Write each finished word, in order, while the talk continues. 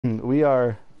We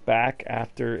are back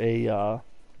after a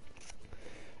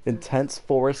intense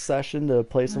forest session to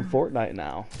play some Fortnite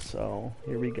now. So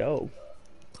here we go.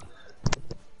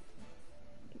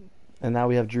 And now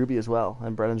we have Drewby as well,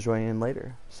 and Brennan's joining in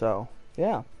later. So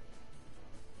yeah,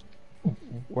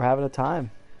 we're having a time.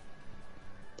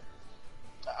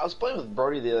 I was playing with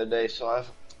Brody the other day, so I've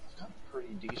gotten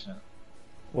pretty decent.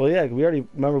 Well, yeah, we already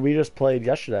remember we just played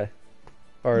yesterday,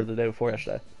 or the day before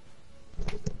yesterday.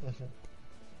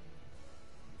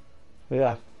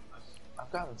 Yeah.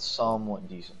 I've gotten somewhat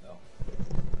decent though.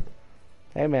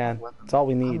 Hey man, that's all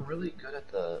we need. I'm really good at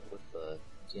with the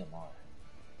DMR.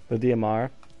 The DMR.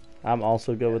 I'm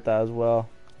also good with that as well.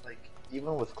 Like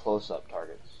even with close-up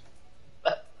targets.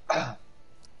 Yeah.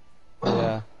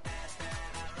 Oh,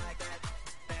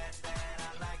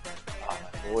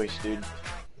 my voice, dude.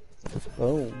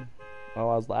 Boom. Oh,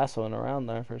 I was lassoing around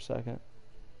there for a second.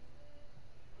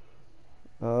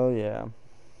 Oh yeah.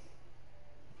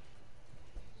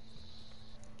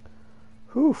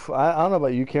 Whew. I don't know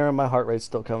about you, Karen. My heart rate's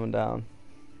still coming down.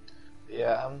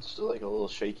 Yeah, I'm still like a little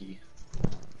shaky.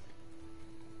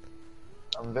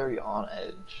 I'm very on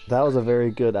edge. That was a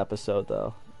very good episode,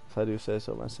 though, if I do say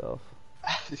so myself.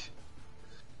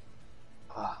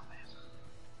 Oh,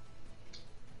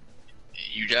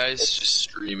 You guys just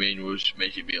streaming was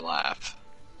making me laugh.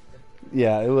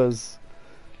 Yeah, it was.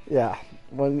 Yeah,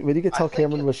 when you could tell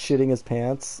Cameron was shitting his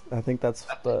pants, I think that's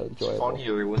enjoyable. It's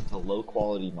funnier with the low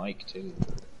quality mic too.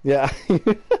 Yeah,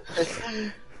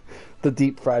 the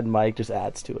deep fried mic just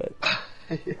adds to it.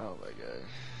 Oh my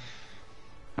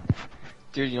god.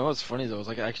 Dude, you know what's funny though? Is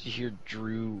like I actually hear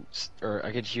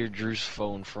I could hear Drew's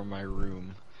phone from my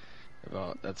room.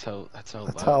 That's how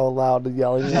Loud the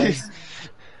yelling is.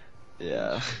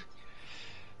 Yeah.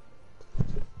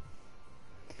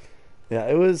 Yeah,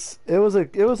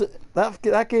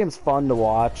 that game's fun to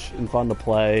watch and fun to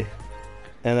play,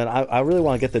 and then I really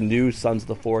want to get the new Sons of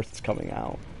the Forest that's coming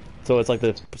out. So it's like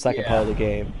the second part of the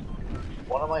game.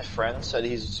 One of my friends said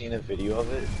he's seen a video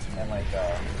of it, and like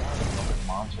one of the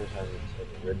monsters has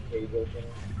its rib cage open.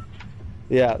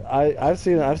 Yeah, I've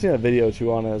seen a video or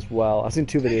two on it as well. I've seen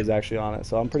 2 videos actually on it,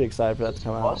 so I'm pretty excited for that to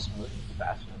come out.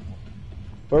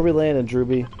 Where are we landing,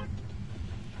 Drewby?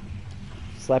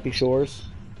 Slappy Shores?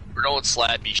 We're going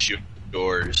slappy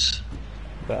shores.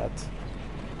 Bet.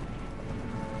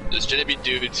 There's gonna be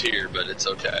dudes here, but it's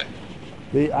okay.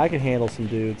 I can handle some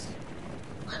dudes.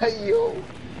 Hey yo!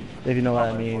 If you know what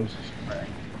I mean.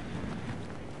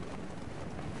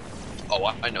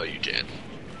 Oh, I know you can.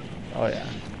 Oh yeah,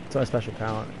 it's my special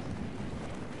talent.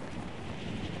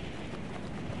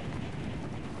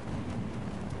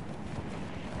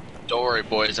 Don't worry,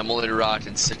 boys. I'm only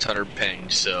rocking 600 ping,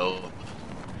 so.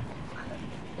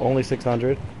 Only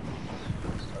 600.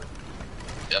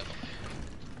 Yep.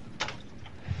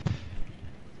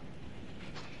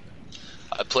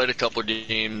 I played a couple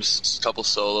games, a couple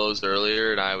solos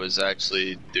earlier, and I was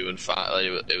actually doing fine. Like,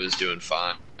 it was doing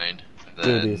fine. And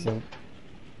then, Decent.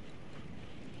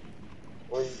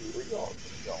 Where you all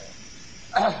going?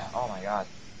 Oh my god.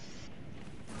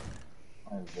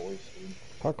 My voice, dude.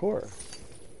 Parkour.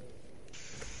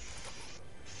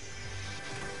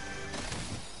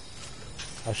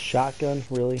 A shotgun,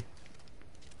 really?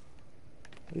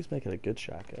 At least make it a good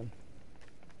shotgun.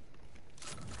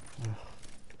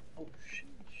 Oh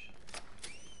sheesh.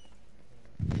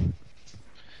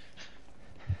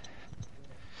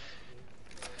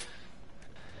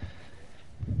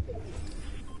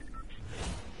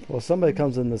 Well, if somebody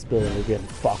comes in this building, they're getting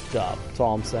fucked up. That's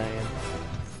all I'm saying.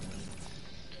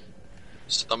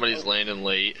 somebody's landing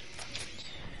late.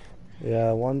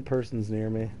 Yeah, one person's near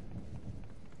me.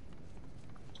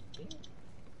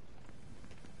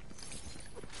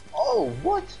 Oh,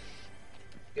 what?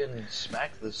 You can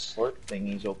smack the slurp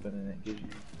thingies open and it gives you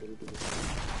a little bit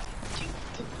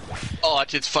of... Oh, that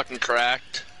kid's fucking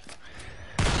cracked.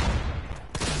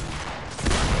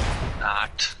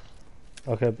 Knocked.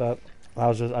 Okay, but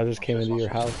I just came into your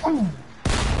house.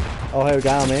 Oh, hey,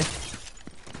 guy on me.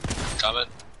 Coming.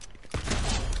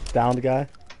 Downed guy.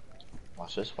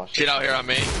 Watch this, watch this. Kid out here on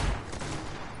me.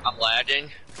 I'm lagging.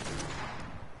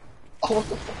 Oh, what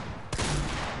the fuck?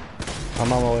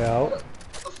 I'm on my way out. What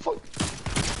the fuck?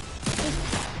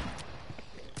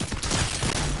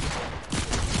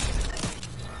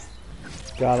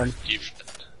 Got him. Keep...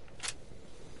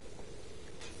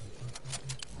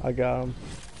 I got him.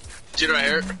 Kid right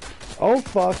here. Oh,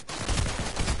 fuck.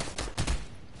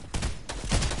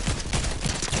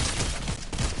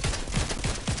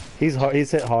 He's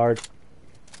hit hard.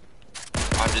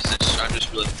 I'm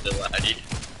just really laggy.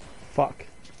 Fuck.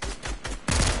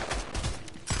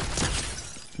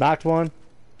 Knocked one.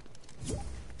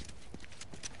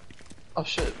 Oh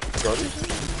shit, brothers?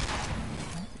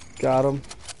 Got him.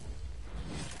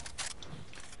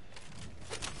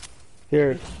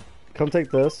 Here, come take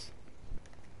this.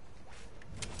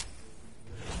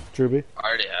 Drewby. I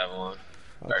already have one.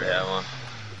 I already Okay. have one.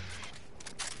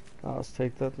 Oh, let's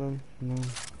take that then. No.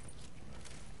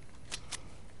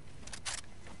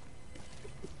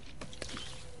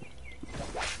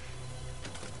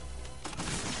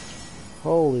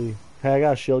 Holy. Hey, I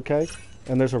got a shield keg.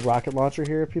 And there's a rocket launcher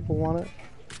here if people want it.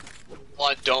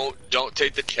 Well, don't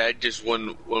take the keg. Just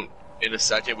when in a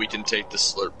second we can take the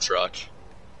slurp truck.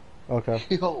 Okay.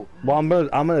 Yo. Well, I'm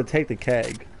gonna take the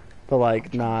keg, but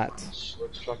like not.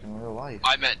 Slurp truck in real life.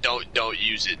 I meant don't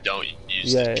use it. Don't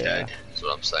use Yeah, the yeah, keg. That's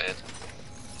what I'm saying.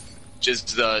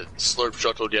 Just the slurp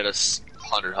truck will get us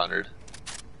 100.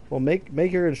 Well, make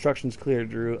your instructions clear,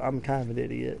 Drew. I'm kind of an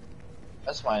idiot.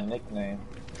 That's my nickname.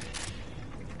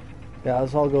 Yeah,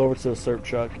 let's all go over to the slurp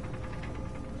truck.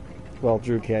 Well,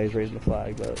 Drew can't. He's raising the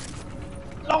flag, but.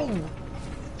 No!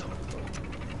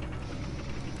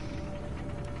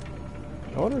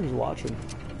 I wonder who's watching.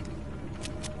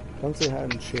 Come say hi in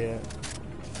the chat.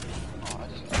 Oh, I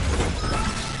just...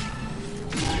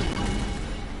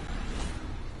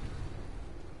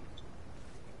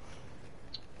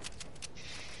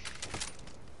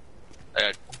 I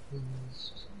got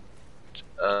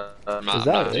Is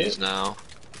that Mounties it? now.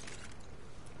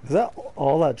 Is that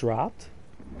all that dropped?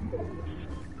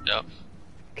 Yep.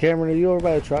 Cameron, are you over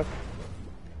by the truck?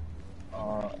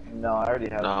 No, I already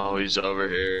have No, he's over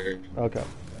here. Okay.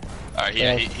 Alright,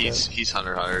 yeah, That's he's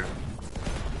 100.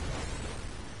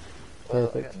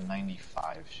 Perfect. I got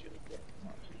 95 shield.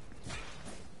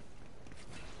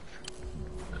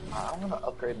 I'm gonna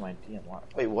upgrade my DMR.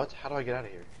 Wait, what? How do I get out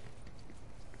of here?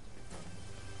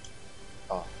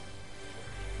 Oh.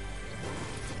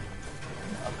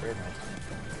 I'm gonna upgrade my DMR.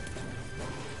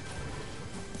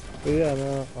 But yeah,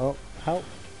 no. Oh,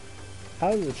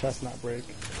 how did the chest not break?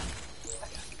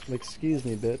 Excuse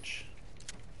me, bitch.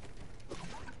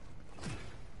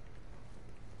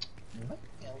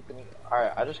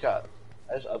 Alright, I just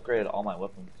upgraded all my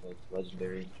weapons to like,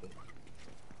 legendary and shit.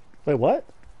 Wait, what?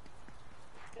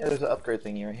 Yeah, there's an upgrade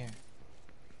thingy right here.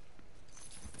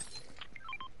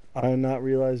 I did not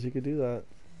realize you could do that.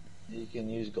 You can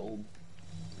use gold.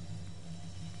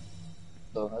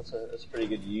 So that's a pretty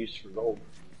good use for gold.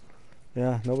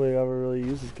 Yeah, nobody ever really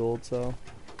uses gold, so.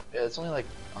 Yeah, it's only like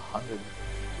 100.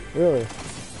 Really?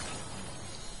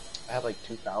 I have like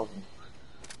 2,000.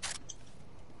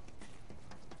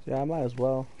 Yeah, I might as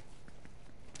well.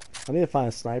 I need to find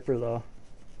a sniper though.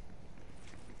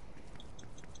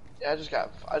 Yeah, I just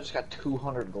got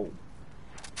 200 gold.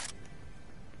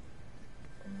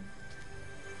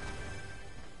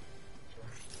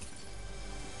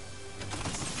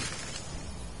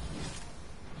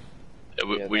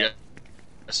 Yeah, we gotta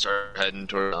start heading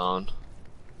toward on.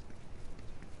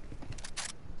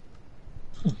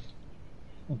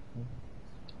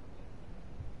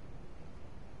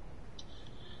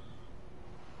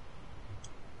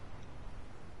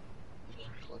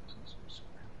 Collecting some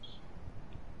scraps.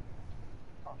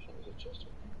 Oh shit, there's a chest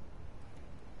over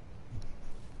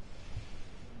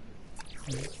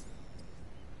here.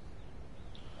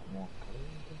 More gold.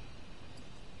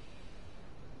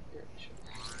 Here, chest.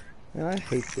 Man, I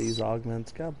hate these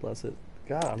augments. God bless it.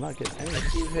 God, I'm not getting any. I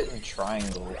keep hitting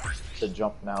triangle to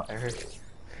jump now, Eric.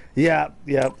 Yeah,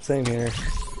 yep, same here.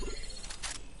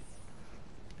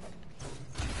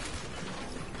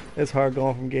 It's hard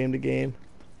going from game to game.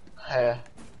 Yeah.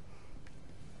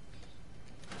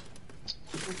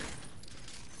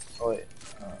 Oh wait,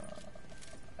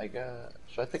 I got.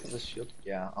 Should I pick up this shield?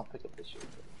 Yeah, I'll pick up this shield.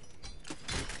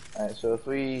 Alright, so if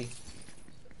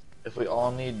we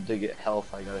all need to get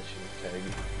health, I got a shield keg.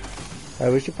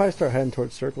 Alright, we should probably start heading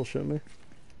towards circle, shouldn't we?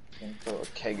 And throw a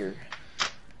kegger.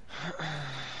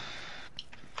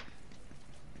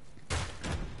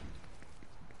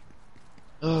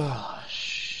 Oh,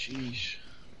 sheesh.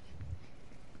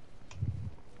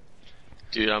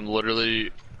 Dude, I'm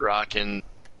literally rocking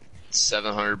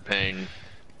 700 ping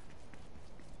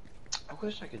I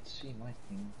wish I could see my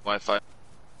thing. Wi-Fi.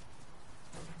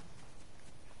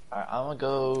 Alright, I'm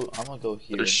gonna go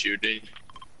here. They're shooting.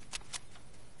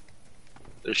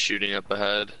 They're shooting up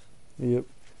ahead. Yep.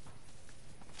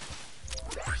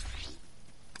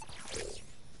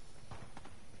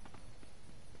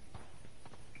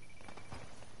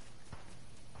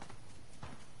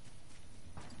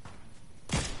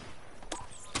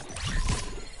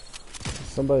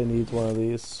 Somebody needs one of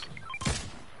these.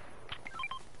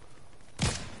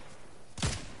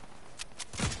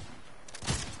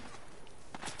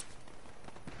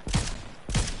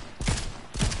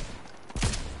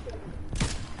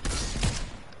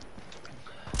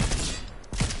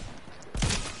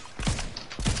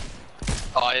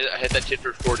 I hit that kid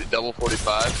for 40, double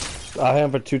 45. I hit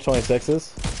him for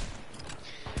 226s.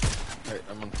 Alright,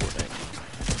 I'm on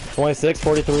Fortnite. 26,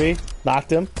 43.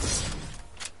 Knocked him.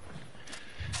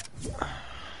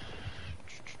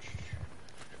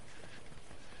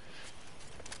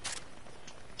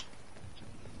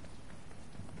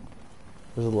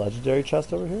 There's a legendary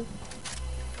chest over here.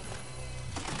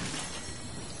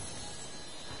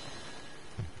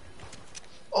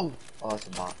 Oh, that's a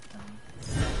bot.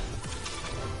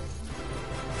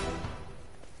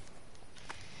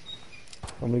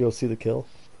 I'm gonna go see the kill.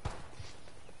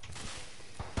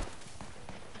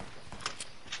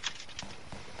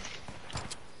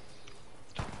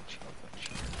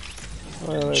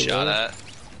 Oh, there we Shot go. at.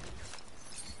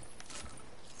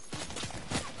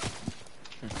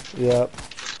 Yep.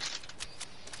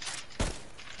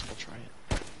 I'll try it.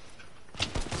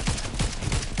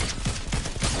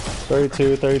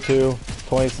 32, 32,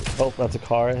 20. Oh, that's a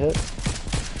car I hit.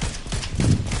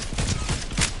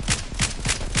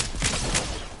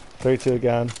 32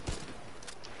 again.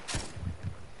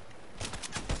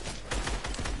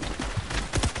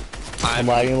 I'm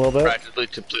lagging a little bit. Practically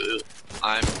completely.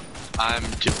 I'm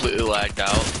completely lagged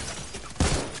out.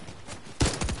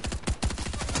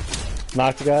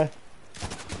 Knocked a guy.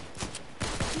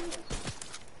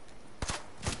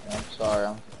 Yeah, I'm sorry.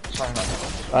 I'm sorry about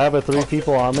that. I have a 3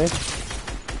 people on me.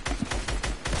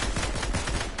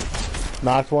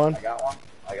 Knocked one. I got one.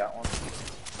 I got one.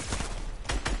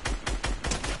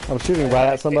 I'm shooting right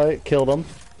at somebody. Killed him.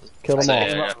 Killed them all.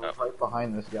 Yeah. I was right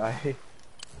behind this guy.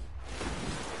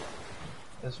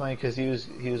 It's funny because he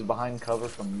was behind cover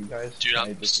from you guys. Dude, and I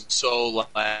I'm just, so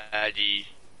laggy.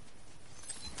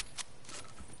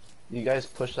 you guys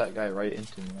pushed that guy right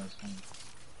into me. That's funny.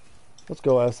 Let's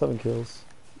go. I have 7 kills.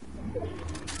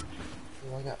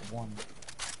 Oh, I got one.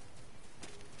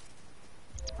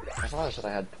 I thought I said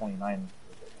I had 29.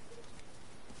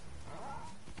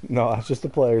 No, that's just the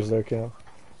players there, Cal.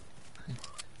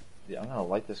 Yeah, I'm gonna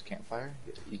light this campfire.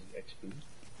 Get easy XP.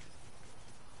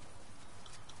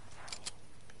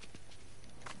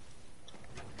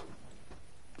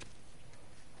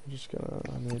 I'm just gonna.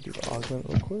 I'm gonna do the augment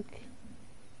real quick.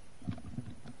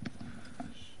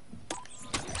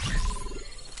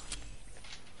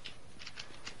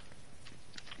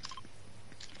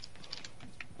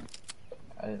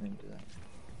 I didn't mean to do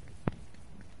that.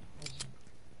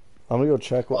 I'm gonna go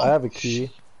check. Well, I have a key.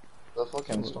 The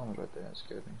fucking storm right there. That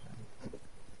scared me.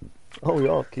 Oh, we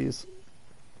all have keys.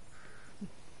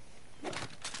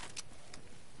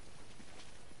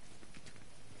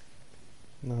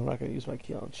 No, I'm not gonna use my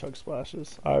key on chug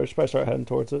splashes. Alright, we should probably start heading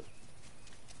towards it.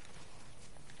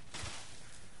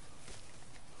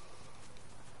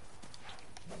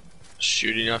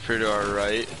 Shooting up here to our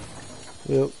right.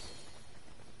 Yep.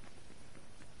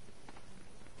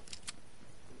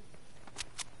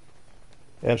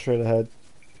 And straight ahead.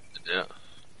 Yeah.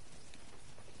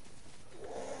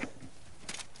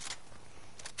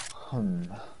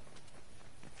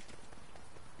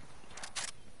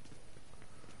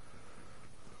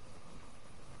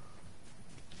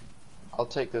 I'll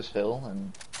take this hill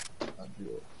and do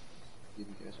it. Give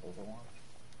you guys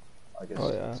Overwatch. I guess.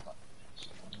 Oh, yeah. It's not,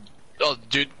 Oh,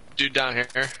 dude down here.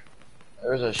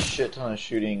 there's a shit ton of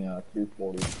shooting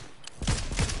 240.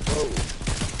 Whoa.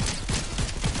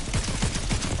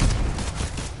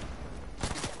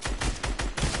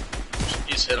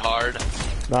 He's hit hard.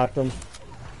 Knocked him.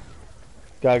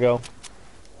 Gotta go.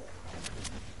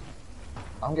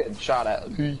 I'm getting shot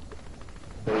at. They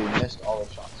missed all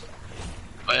the shots.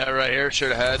 Oh yeah, right here,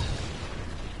 straight ahead.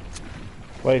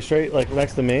 Wait, straight, like,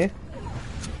 next to me?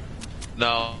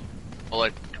 No,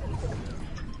 like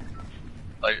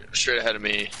straight ahead of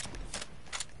me.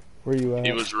 Where you at?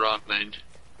 He was running.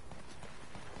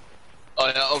 Oh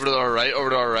yeah, over to our right, over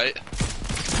to our right.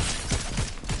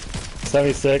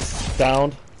 76,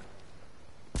 downed.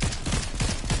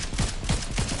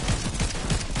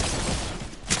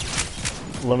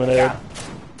 Eliminated.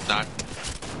 Knock.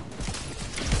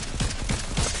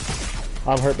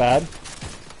 I'm hurt bad.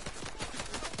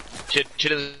 Kid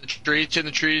in the trees, kid in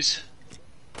the trees.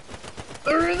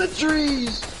 They're in the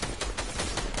trees.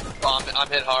 Oh, I'm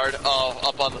hit hard. Oh,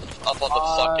 up on the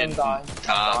fucking dying.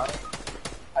 top.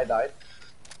 I died.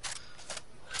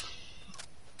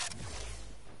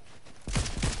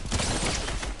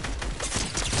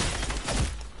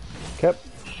 Kept.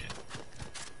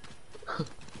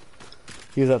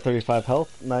 He's at 35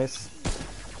 health. Nice.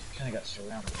 Kinda got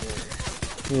surrounded.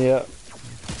 Yeah.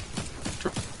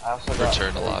 I also got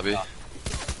Return to lobby.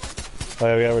 Oh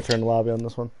yeah, we gotta return to lobby on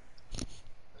this one.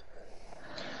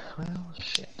 Well,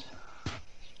 shit.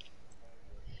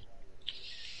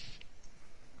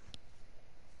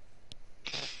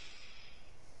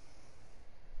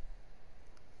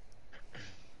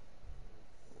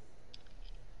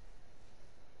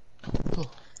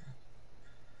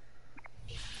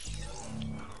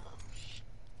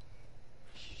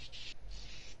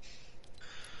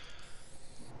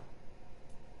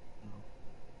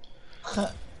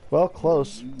 Well,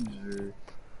 close. User.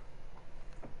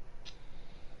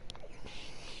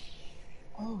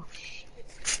 Oh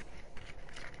shit.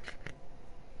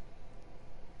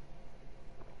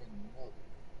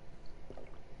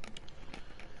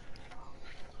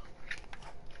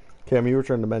 Cam, you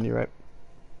returned the menu, right?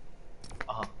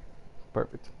 Uh-huh.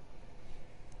 Perfect.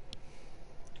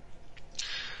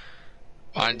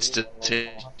 Mine's still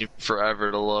taking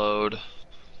forever to load.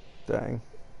 Dang.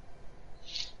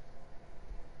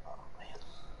 Oh man.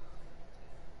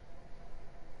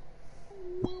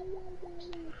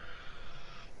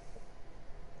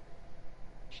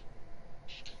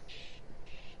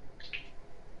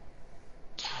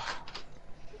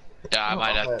 Yeah, I Oh,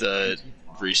 might have that to PT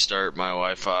farm. restart my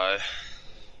Wi-Fi.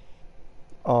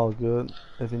 All good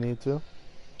if you need to.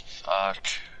 Fuck.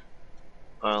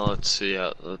 Well, let's see.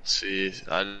 Let's see.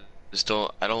 I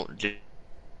don't get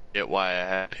why I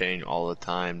have ping all the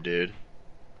time, dude.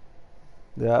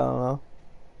 Yeah, I don't know.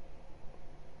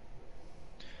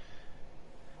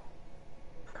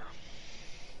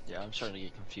 Yeah, I'm starting to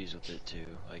get confused with it too.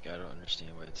 Like, I don't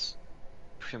understand why it's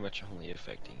pretty much only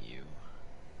affecting you.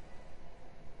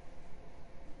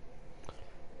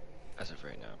 As of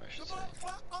right now, I should say.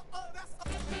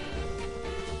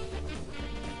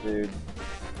 Dude.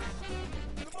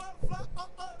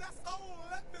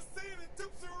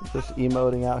 Just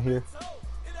emoting out here.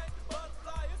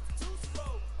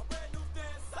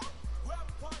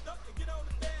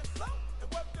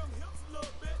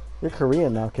 You're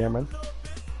Korean now, Cameron.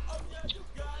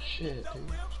 Shit,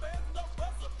 dude.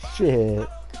 Shit.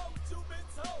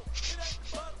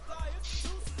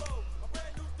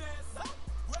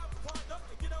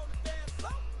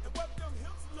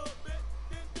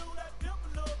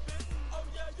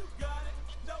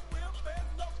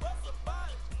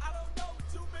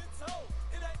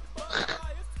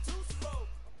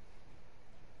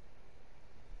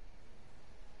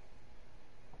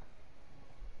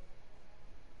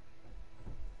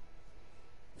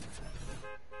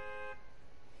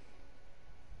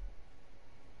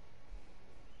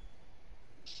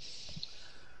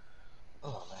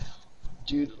 Oh man.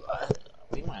 Dude,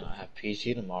 we might not have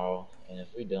PC tomorrow, and if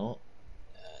we don't...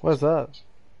 What's that?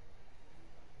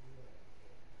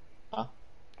 Huh?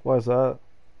 What's that?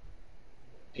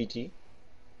 PT?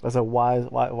 That's a why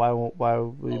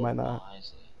we might not.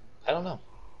 I don't know.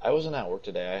 I wasn't at work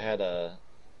today. I had a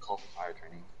call for fire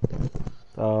training.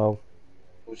 Oh,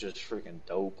 Which is freaking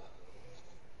dope.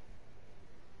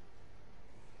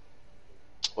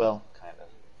 Well, kind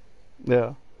of.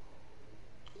 yeah.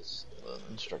 The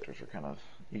instructors are kind of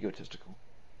egotistical.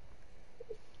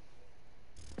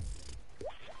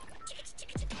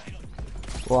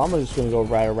 Well, I'm just gonna go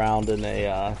ride around in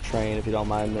a train if you don't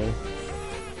mind me.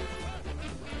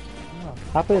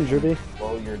 Hop in, Drewby.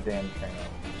 Blow your damn train out.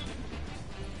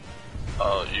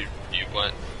 Oh, you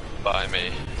went by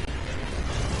me.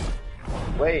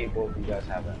 Wait, both of you guys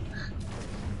have it.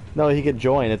 No, he could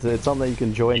join. It's something that you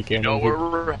can join, You Cameron. know where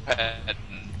we're heading.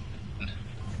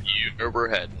 You know where we're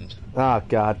heading. Ah,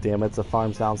 god damn it! It's a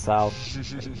farms down south.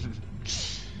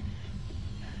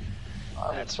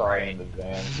 I'm That's sorry right. in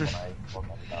advance when I fucking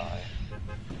die.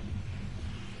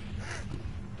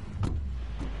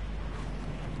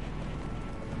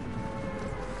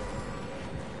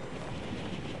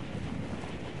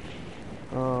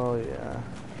 Oh yeah.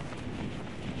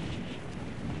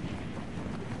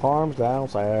 Farms down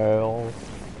south.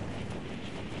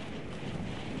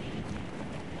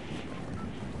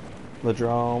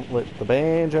 The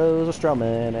banjos are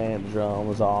strumming and the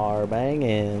drums are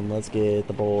banging. Let's get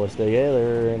the boys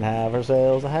together and have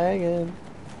ourselves a hanging.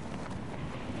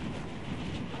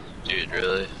 Dude,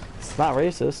 really? It's not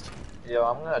racist. Yo,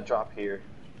 I'm gonna drop here.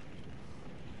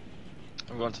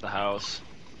 I'm going to the house.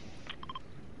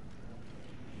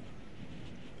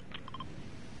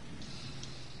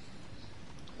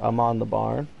 I'm on the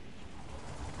barn.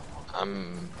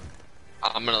 I'm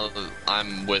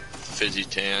with Fizzy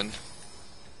Tan.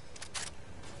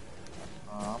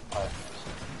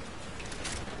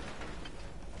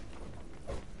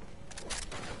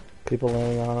 People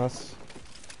laying on us.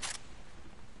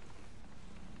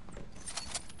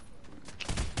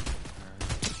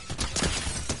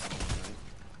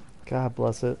 God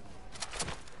bless it.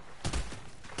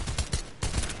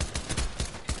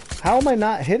 How am I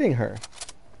not hitting her?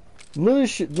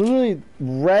 Literally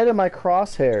red in my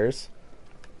crosshairs.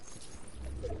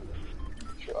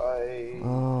 Try.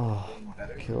 Oh,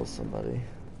 kill somebody.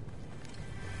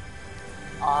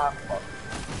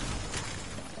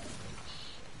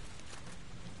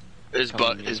 His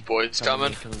boy's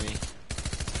coming. Coming to me.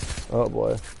 Oh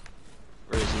boy.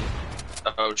 Where is he?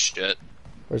 Oh shit.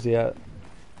 Where's he at?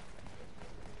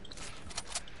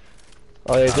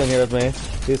 Oh, yeah, he's in here with me.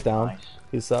 He's down. Nice.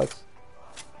 He sucks.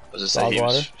 I was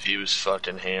gonna say he was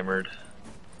fucking hammered.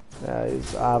 Yeah,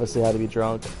 he's obviously had to be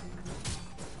drunk.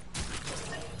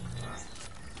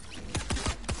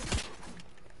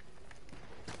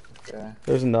 Okay.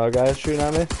 There's another guy shooting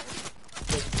at me.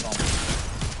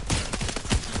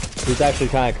 He's actually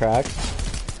kind of cracked.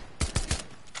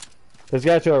 There's a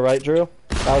guy to our right, Drew.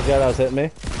 That was the guy that was hitting me.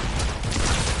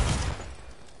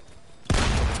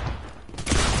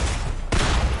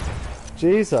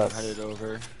 Jesus. Headed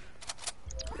over.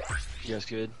 You guys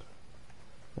good?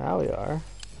 Now we are.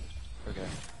 Okay.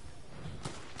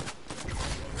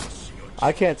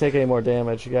 I can't take any more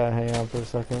damage. You gotta hang on for a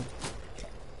second.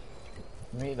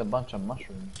 I'm eating a bunch of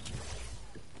mushrooms.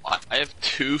 I have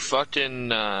 2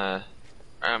 fucking. I'm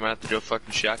gonna have to do a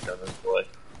fucking shotgun this boy.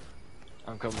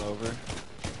 I'm coming over.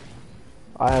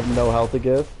 I have no health to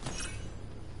give.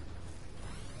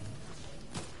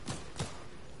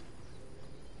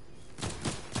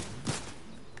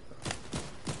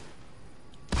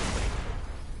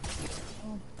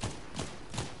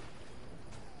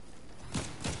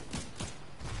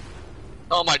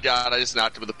 Oh my god, I just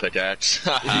knocked him with a pickaxe.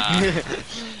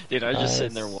 Dude, I was just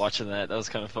sitting there watching that. That was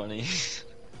kind of funny.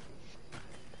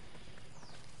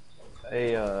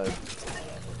 Hey,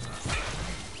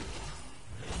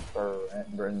 for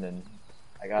Aunt Brendan,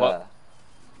 I got What?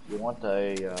 You want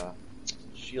a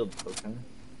shield token?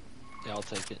 Yeah, I'll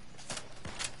take it.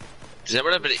 Does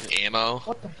anyone have any ammo?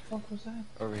 What the fuck was that?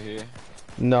 Over here.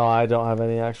 No, I don't have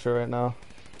any extra right now.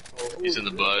 Oh, He's in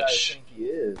the who do you guys bush. think he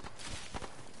is?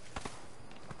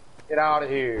 Get out of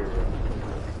here!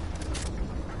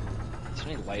 Is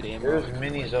there any light ammo? There's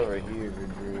minis over here,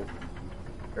 Drew.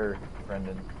 Or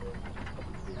Brendan.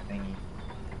 Thingy.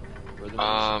 Where the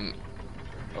Um,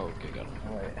 Oh, okay, got him.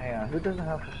 Oh, wait, hang on. Who doesn't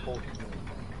have the full shield?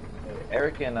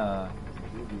 Eric and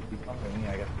you come to me.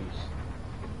 I got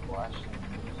these flash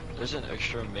things. There's an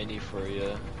extra mini for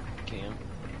you, Cam.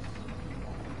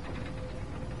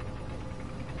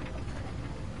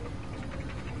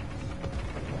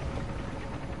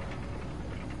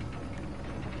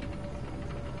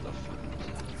 The fuck is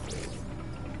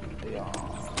that? Yeah.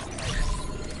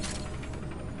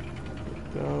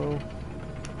 Go.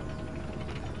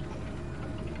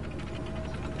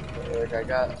 Eric, I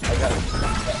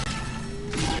got.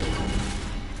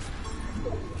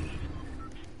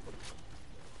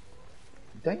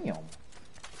 Damn.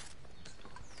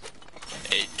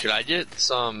 hey, could I get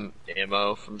some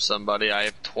ammo from somebody? I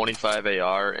have 25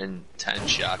 AR and 10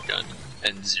 shotgun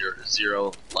and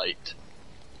zero light.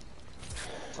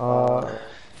 I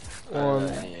don't One.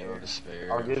 have any ammo to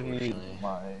spare. I'll give you unfortunately.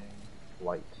 my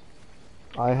light.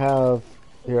 I have.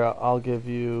 Here, I'll give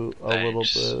you a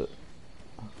Thanks. little bit.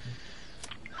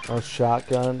 A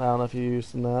shotgun. I don't know if you're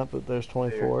using that, but there's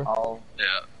 24. Yeah.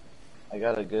 I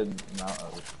got a good amount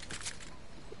of it.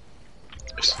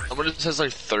 Someone just has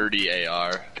like 30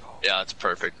 AR. Yeah, that's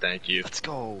perfect. Thank you. Let's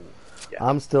go.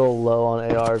 I'm still low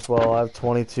on AR as well. I have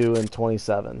 22 and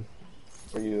 27.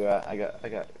 Where you at? I got a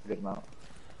good amount.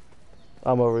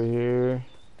 I'm over here.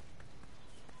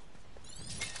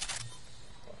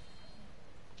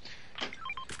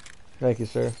 Thank you,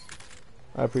 sir.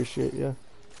 I appreciate you.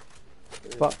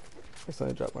 Fuck. I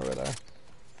accidentally dropped my red eye.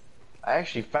 I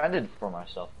actually fended for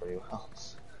myself pretty well.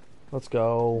 Let's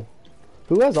go.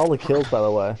 Who has all the kills, by the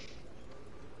way?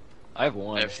 I have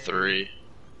one. I have 3.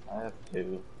 I have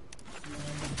 2.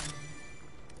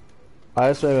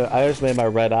 I just made my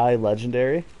red eye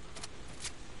legendary.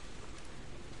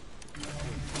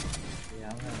 Yeah,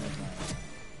 I'm gonna make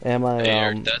my. And my Hey,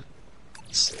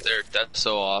 Eric, that's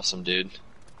so awesome, dude.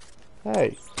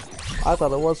 Hey, I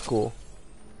thought it was cool.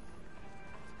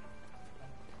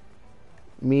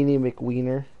 Meanie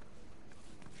McWiener.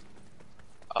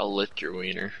 I'll lick your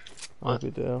wiener. I hope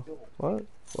you do. What?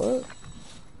 What?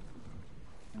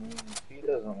 He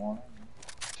doesn't want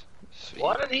it. Sweet.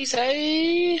 What did he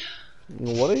say?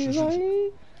 What are you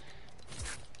saying?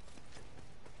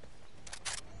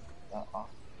 Uh-uh.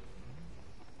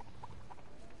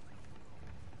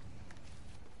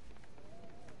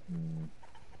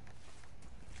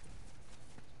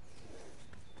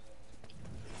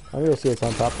 I'm gonna go see what's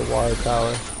on top of the water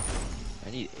tower.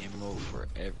 I need ammo for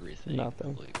everything.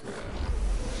 Nothing. Holy crap.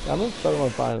 I'm gonna start on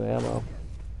finding ammo.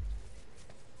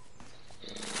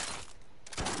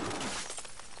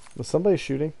 Was somebody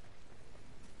shooting?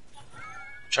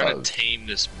 Trying to tame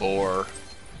this boar.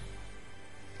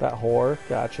 That whore?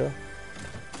 Gotcha.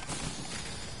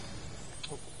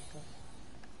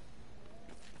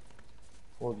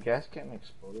 Well, gas can't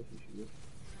explode if you shoot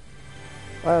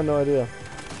it. I have no idea.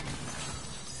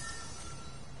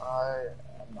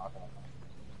 I'm not gonna.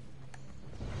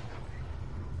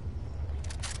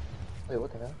 Wait,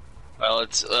 what the hell? Well,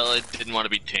 it didn't want to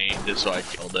be tamed, so I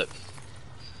killed it.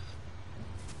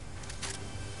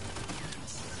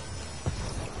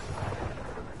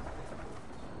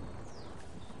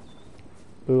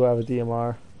 Ooh, I have a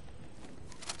DMR.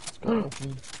 What the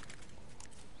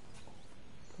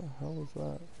hell was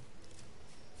that?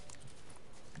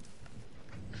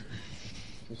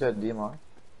 You said DMR?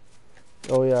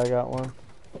 Oh yeah, I got one.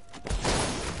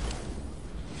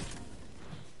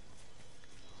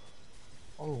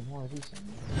 Oh, more of these things.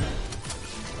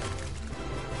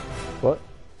 What?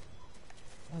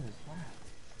 What is that?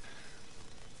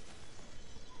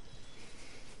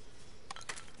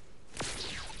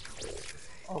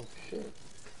 Oh shit.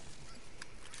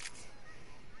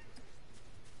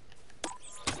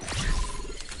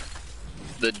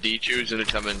 The D2 is gonna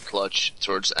come in clutch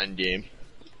towards end game.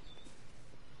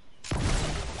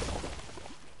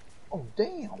 Oh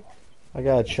damn. I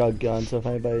got a chug gun, so if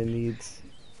anybody needs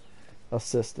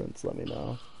assistance, let me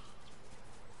know.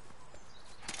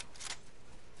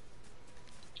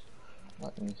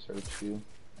 Let me search you.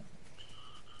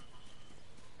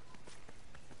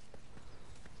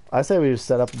 I say we just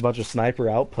set up a bunch of sniper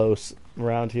outposts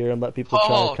around here and let people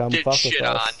try to come get fuck with shit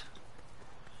us. on.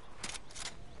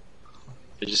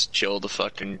 They just chill the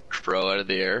fucking crow out of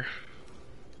the air.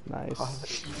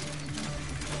 Nice.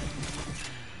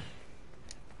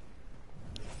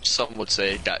 Some would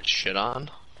say it got shit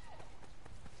on.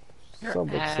 Some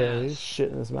would say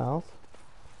shit in his mouth.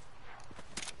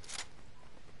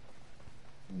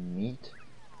 Meat.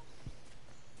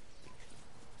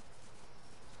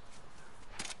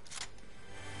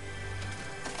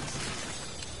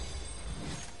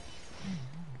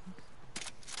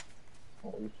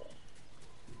 Holy fuck.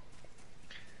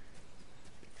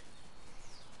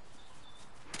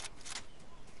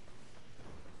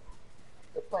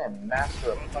 They're playing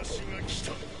Master of Puppets.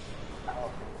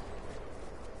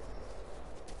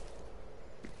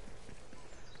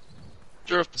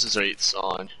 Sure if this is the right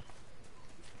song.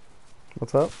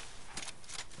 What's up?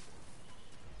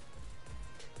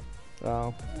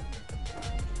 Oh.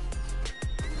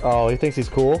 Oh, he thinks he's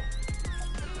cool?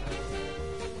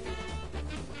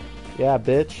 Yeah,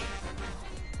 bitch.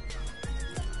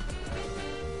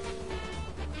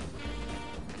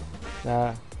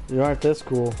 Nah, you aren't this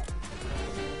cool.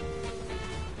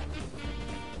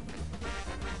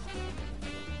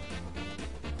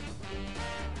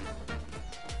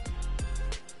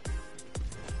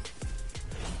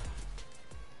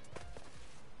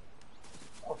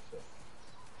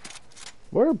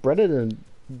 Where are Brennan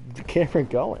and Cameron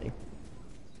going?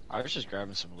 I was just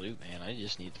grabbing some loot, man. I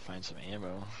just need to find some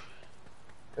ammo.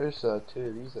 There's two of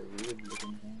these like weird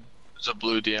looking things. There's a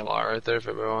blue DMR right there if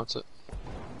anybody wants it.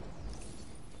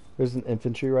 There's an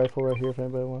infantry rifle right here if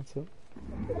anybody wants it.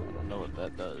 I don't know what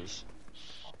that does.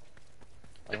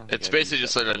 It's basically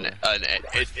just like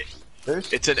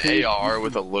it's an two AR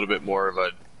with a little bit more of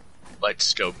a like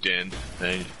scoped in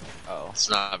thing. Oh. It's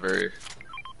not very.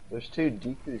 There's two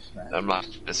decrease snacks. I'm not.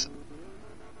 It's,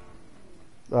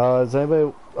 Is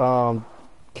anybody,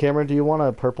 Cameron, do you want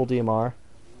a purple DMR?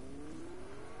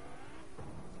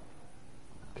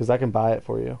 Because I can buy it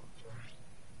for you.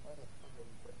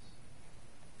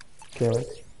 Cameron?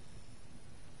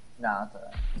 Nah, it's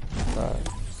alright. Alright.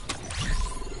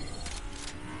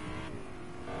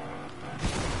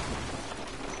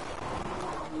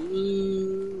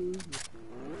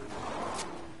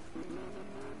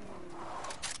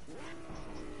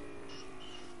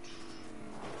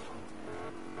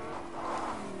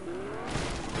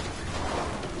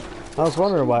 I was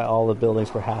wondering why all the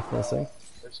buildings were half missing.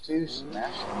 There's two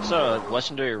smashed. So, a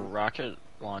legendary rocket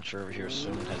launcher over here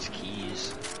soon has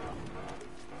keys.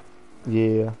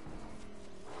 Yeah.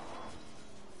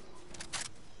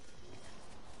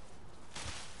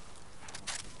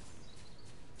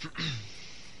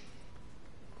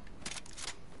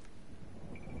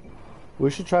 We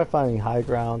should try finding high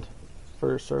ground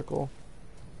for a circle.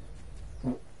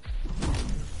 Yeah,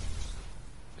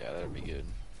 that'd be good.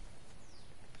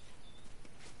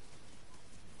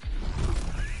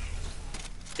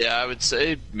 yeah, I would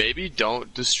say maybe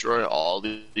don't destroy all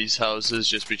these houses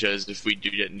just because if we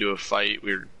do get into a fight,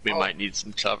 we might need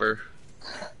some cover.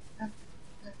 I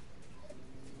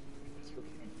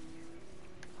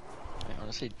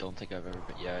honestly don't think I've ever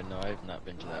been. Yeah, no, I've not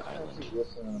been to that island.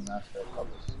 Listen to the Master of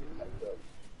Puppets.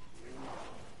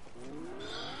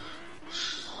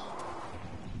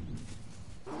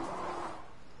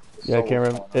 Yeah,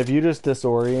 Cameron, if you just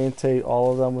disorientate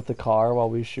all of them with the car while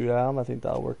we shoot at them, I think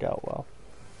that'll work out well.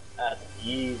 That's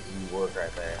easy work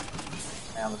right there.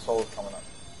 And the soul's coming up.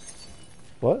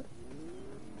 What?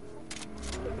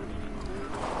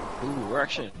 Ooh, we're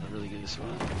actually in a really good spot.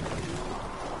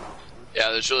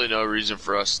 Yeah, there's really no reason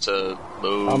for us to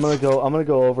move. I'm gonna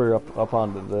go over up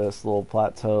onto this little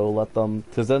plateau. Let them,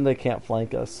 because then they can't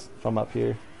flank us from up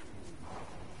here.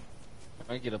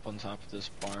 I might get up on top of this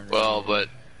barn. Well, but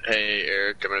hey,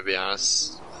 Eric, I'm gonna be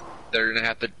honest. They're gonna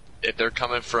have to, if they're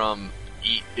coming from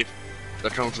if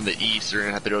they're coming from the east, they're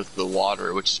gonna have to go through the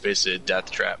water, which is basically a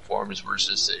death trap for them,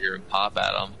 versus sit here and pop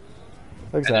at them.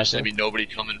 Exactly. And there's gonna be nobody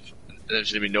coming.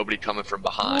 There's gonna be nobody coming from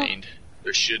behind.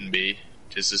 There shouldn't be,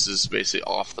 because this is basically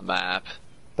off the map.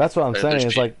 That's what I'm saying.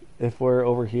 It's like if we're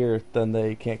over here, then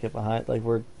they can't get behind. Like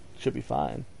should be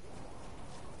fine.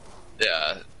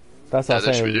 Yeah. That's what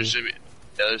I'm saying.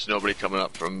 There's nobody coming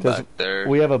up from back there.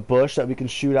 We have a bush that we can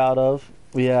shoot out of.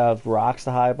 We have rocks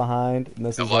to hide behind, and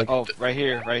this is like. Oh, right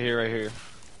here.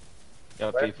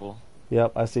 Got people.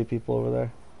 Yep, I see people over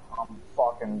there. I'm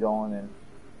fucking going in.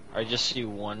 I just see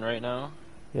one right now.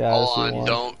 Yeah, Hold I see on,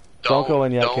 one. Don't go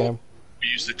in yet, Cam.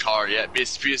 Use the car yet.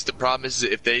 Because the problem is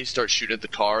if they start shooting at the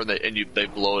car and they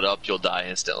blow it up, you'll die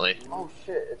instantly. Oh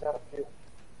shit! It's out of fuel.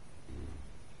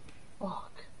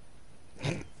 Fuck.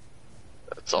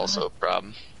 That's also a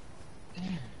problem.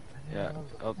 Yeah.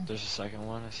 Oh, there's a second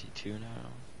one. I see two now.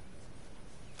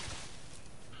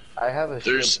 I have a.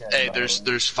 There's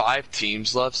 5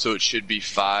 teams left, so it should be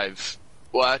 5.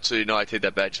 Well, actually, no, I take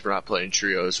that back. We're not playing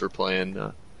trios. We're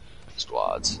playing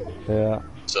squads. Yeah.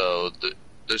 So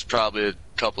there's probably a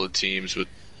couple of teams with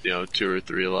 2 or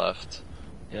 3 left.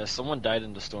 Yeah, someone died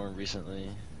in the storm recently.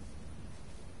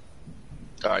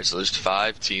 All right, so there's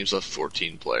 5 teams left,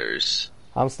 14 players.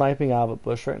 I'm sniping out of a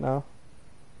bush right now.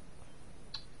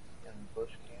 In bush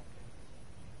camp.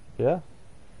 Yeah.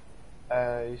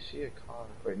 You see a car?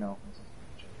 Wait, no.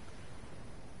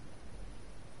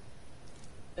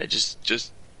 Hey,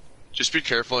 just be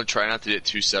careful and try not to get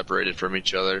too separated from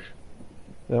each other.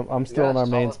 Yep, I'm still in our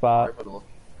main spot.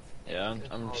 Yeah,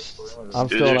 I'm still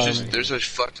in our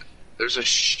there's a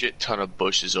shit ton of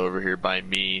bushes over here by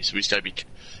me, so we just gotta be.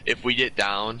 If we get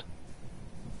down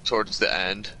towards the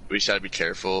end, we just gotta be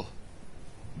careful.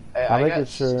 Hey, I'm making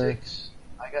sure.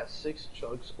 I got 6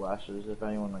 chug splashes if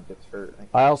anyone gets hurt.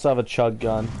 I also have a chug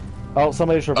gun. Oh,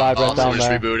 somebody survived right down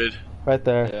there. Rebooted. Right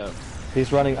there. Yeah.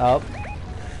 He's running up.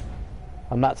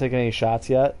 I'm not taking any shots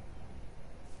yet.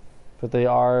 But they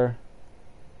are.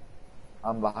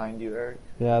 I'm behind you, Eric.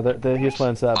 Yeah, he just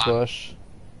went into that bush.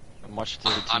 I'm watching the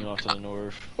team off to the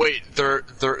north. Wait, they're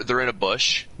in a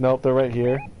bush? Nope, they're right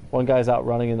here. One guy's out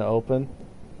running in the open.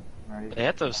 They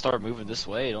have to start moving this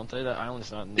way, don't they? That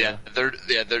island's not in the... Yeah, they're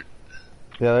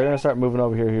Yeah, they're gonna start moving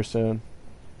over here soon.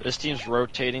 This team's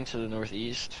rotating to the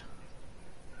northeast.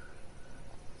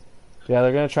 Yeah,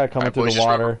 they're gonna try coming through the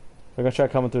water. They're gonna try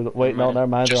coming through the... Wait, no, never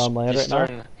mind, they're on land right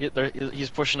now.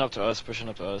 He's pushing up to us,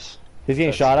 He's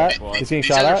getting shot at? He's getting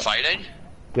shot at? Fighting?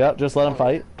 Yep, just let him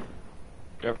fight.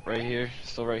 Yep, right here.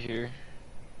 Still right here.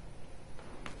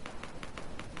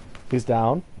 He's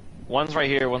down. One's right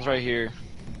here,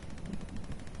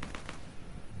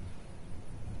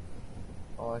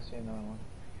 Oh, I see another one.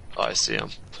 Oh, I see him.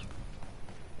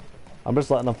 I'm just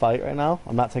letting them fight right now.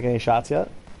 I'm not taking any shots yet.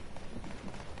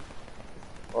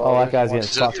 Oh, that guy's getting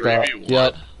fucked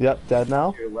up. Yep, dead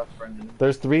now. Your left, Brendan.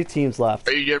 There's 3 teams left.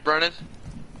 Are you good, Brennan?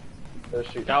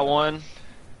 Got one.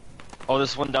 Oh,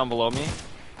 this one down below me.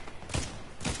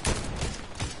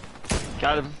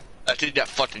 Got him. I did that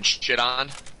fucking shit on.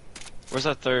 Where's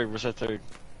that third?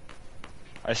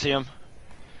 I see him.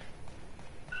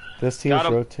 This team's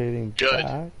rotating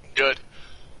back. Good.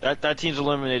 That team's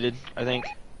eliminated, I think.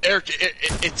 Eric,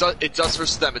 it's us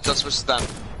versus them. It's us versus them.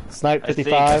 Snipe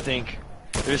 55. I think.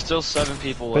 There's still 7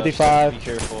 people left. 55. So be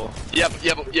careful. Yeah,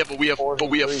 but we have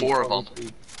 4 of them.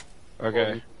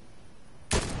 Okay.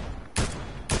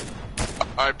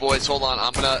 All right, boys, hold on.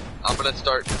 I'm gonna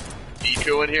start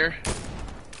decoing here.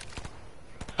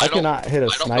 I cannot hit a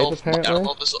snipe apparently. I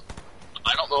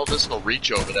don't know if this will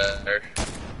reach over there.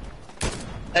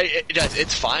 Hey, guys,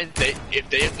 it's fine. If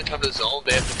they have to come to the zone,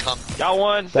 they have to come. Got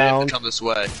one. They have to come this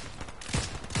way.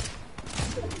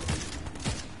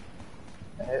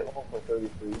 I hit one for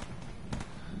 33.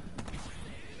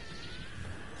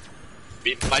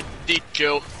 Beat my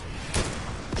DQ.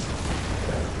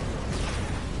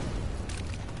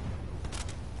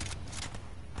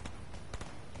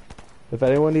 If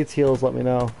anyone needs heals, let me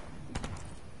know.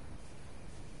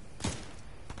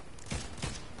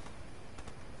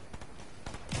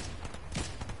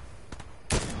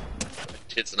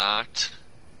 Kid's knocked.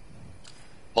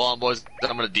 Hold on, boys.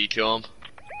 I'm gonna DQ him.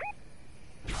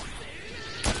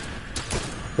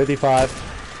 55.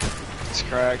 It's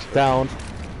cracked. Downed.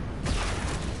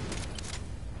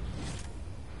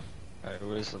 Alright,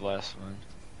 where's the last one?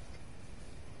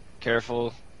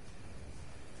 Careful.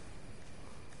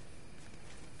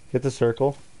 Hit the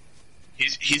circle.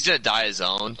 He's gonna die his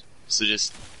own, so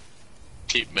just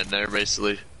keep him in there,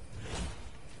 basically.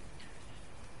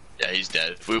 Yeah, he's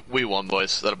dead. We won,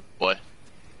 boys. That a boy.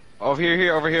 Over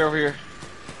here, over here.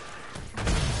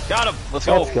 Got him. Let's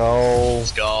go. Let's go.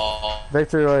 Let's go.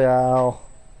 Victory Royale.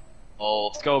 Oh,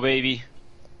 Let's go, baby.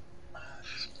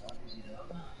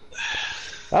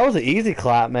 That was an easy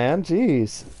clap, man.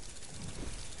 Jeez.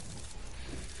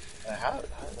 How did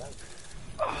that...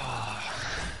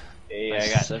 Hey,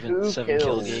 I got seven kill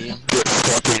kills. game. get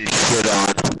fucking shit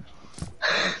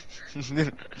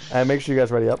on. And make sure you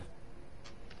guys ready up.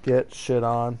 Get shit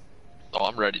on. Oh,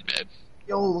 I'm ready, man.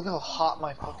 Yo, look how hot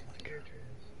my fucking character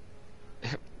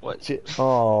is. What?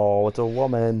 Oh, it's a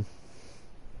woman.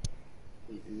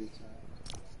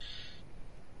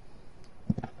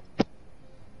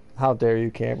 How dare you,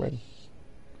 Cameron?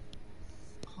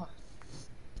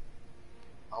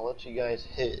 I'll let you guys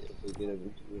hit if we get a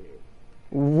victory.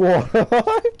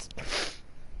 What?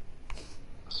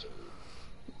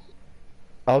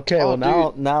 Okay, Oh,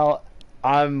 well now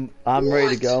I'm ready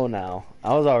to What? go now.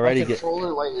 I was already My getting.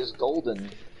 controller light is golden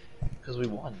because we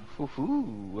won.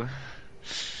 Woohoo.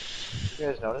 You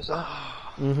guys notice that?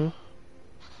 Mm-hmm.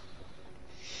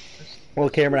 Well,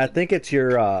 Cameron, I think it's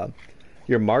your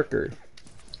marker.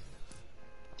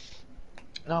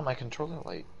 No, my controller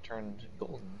light turned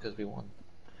golden because we won.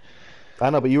 I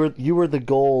know, but you were the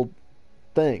gold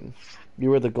thing. You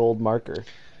were the gold marker.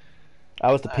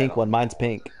 I was the pink one. Mine's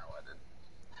pink.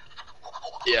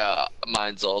 Yeah,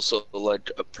 mine's also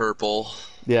like a purple.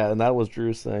 Yeah, and that was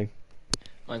Drew's thing.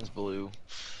 Mine's blue.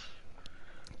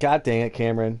 God dang it,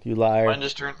 Cameron, you liar. Mine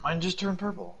just turned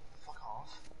purple. Fuck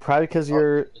off. Probably because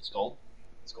you're. It's gold.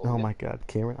 It's gold. Oh again. my God,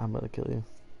 Cameron, I'm gonna kill you.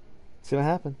 It's gonna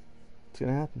happen. It's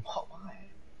gonna happen. What? Why?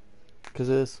 Because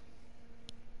it is.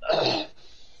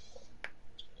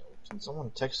 Can someone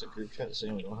text a group chat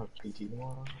saying we don't have PT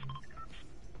tomorrow?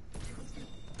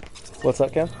 What's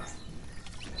up, Cam?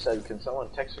 I said, can someone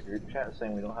text a group chat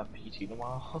saying we don't have PT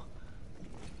tomorrow?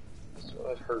 That's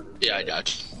what I've heard. Yeah, I got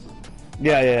you.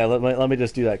 Yeah. Let me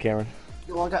just do that, Cameron.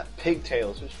 Yo, I got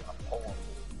pigtails. Who's trying to pull them?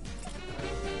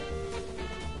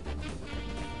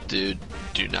 Dude,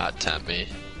 do not tempt me.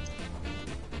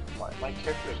 My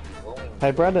character is glowing.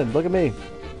 Hey, Brendan, look at me.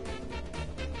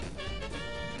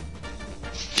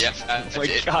 Yeah. Oh my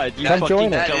God, you Come fucking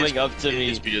join it. coming up to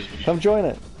me. Come join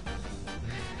it.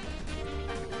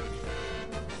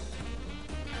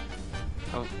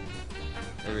 Oh,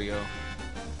 there we go.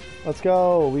 Let's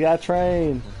go. We got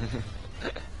train.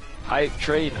 Hype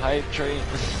train, hype train.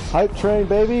 Hype train,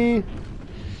 baby.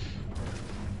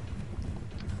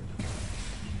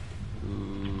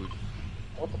 Ooh.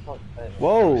 What the fuck? Hey,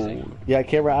 Whoa. Everything. Yeah,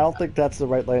 Cameron, I don't think that's the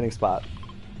right landing spot.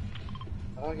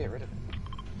 How do I get rid of it?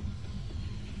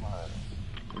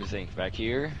 What do you think? Back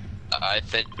here? I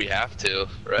think we have to,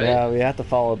 right? Yeah, we have to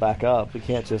follow back up. We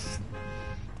can't just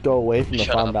go away from the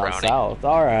Shut farm up, down Brownie. south.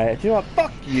 Alright. You know what?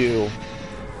 Fuck you.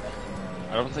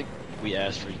 I don't think we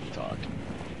asked for you to talk.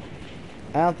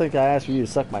 I don't think I asked for you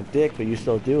to suck my dick, but you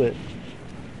still do it.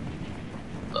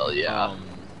 Well, yeah.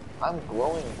 I'm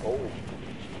glowing gold.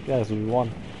 Yeah, so we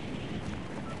won.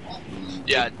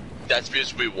 Yeah, that's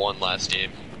because we won last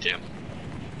game, Tim.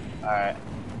 Alright.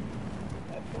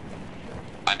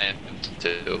 I am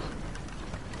too.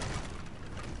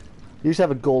 You just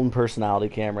have a golden personality,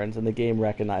 Cameron, and the game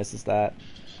recognizes that.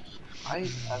 I mean,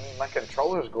 my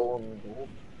controller's glowing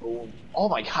gold. Oh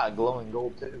my god, glowing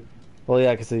gold too. Well,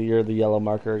 yeah, because you're the yellow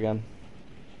marker again.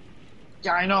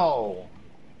 Yeah, I know.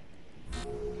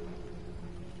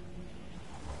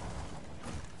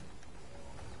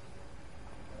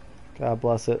 God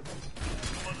bless it.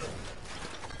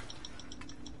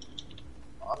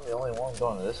 I'm the only one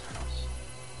going to this house.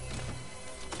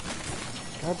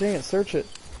 God dang it, search it.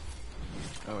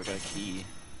 Oh, I got a key.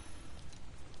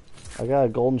 I got a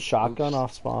golden shotgun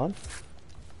off spawn.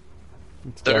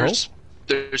 Let's go.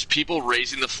 There's people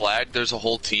raising the flag. There's a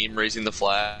whole team raising the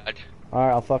flag.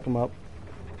 Alright, I'll fuck him up.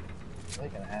 They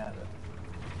can have it.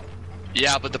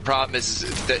 Yeah, but the problem is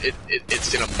that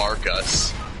it's gonna mark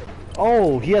us.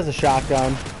 Oh, he has a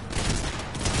shotgun.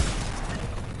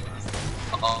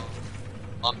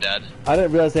 I'm dead. I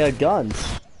didn't realize they had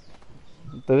guns.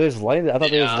 They just landed. I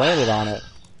thought they just Yeah. landed on it.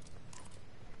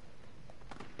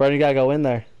 Brendan, you gotta go in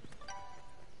there.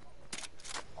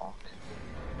 Fuck.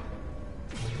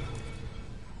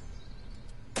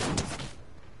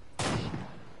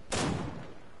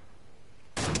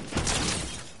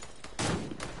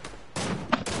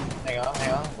 Hang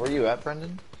on. Where you at,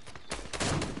 Brendan?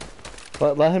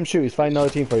 Let him shoot. He's finding another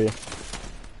team for you.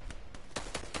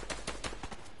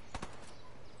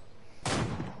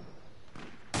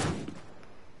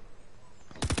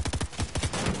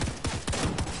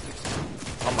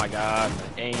 my god,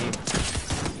 aim.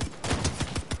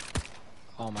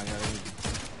 Oh my god.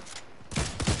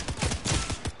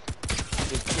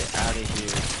 Just get out of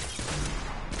here.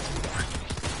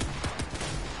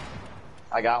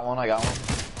 I got one.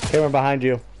 Cameron, behind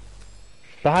you.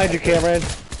 Behind you, Cameron.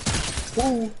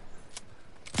 Woo!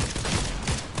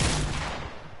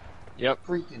 Yep.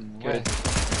 Freaking Good. way.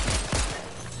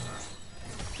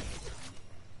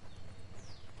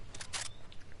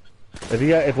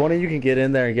 If one of you can get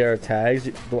in there and get our tags,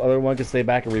 the other one can stay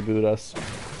back and reboot us.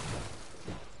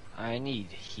 I need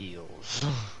heals.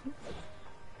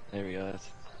 There we go. That's...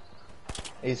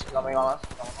 He's coming on us.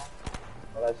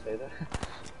 What did I say there?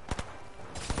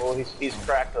 Oh, he's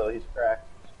cracked though. He's cracked.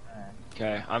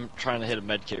 Okay, I'm trying to hit a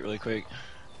med kit really quick.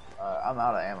 I'm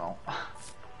out of ammo.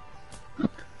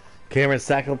 Cameron,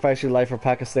 sacrifice your life for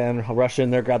Pakistan. Rush in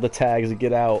there, grab the tags, and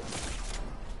get out.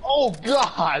 Oh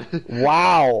God!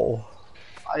 Wow.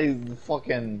 I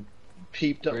fucking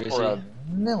peeped up Where is for he? a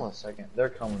millisecond. They're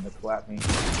coming to clap me.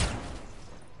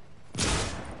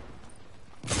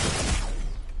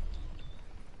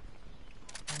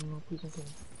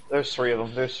 There's three of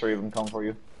them. There's three of them coming for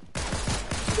you.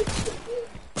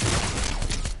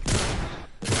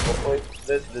 Oh, wait,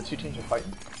 the two teams are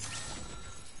fighting.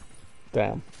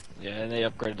 Damn. Yeah, and they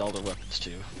upgraded all their weapons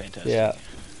too. Fantastic. Yeah.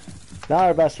 Not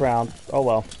our best round. Oh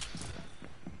well.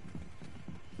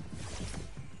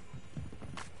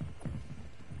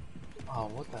 Oh,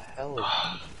 what the hell is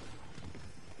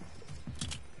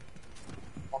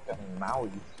fucking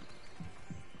Maui?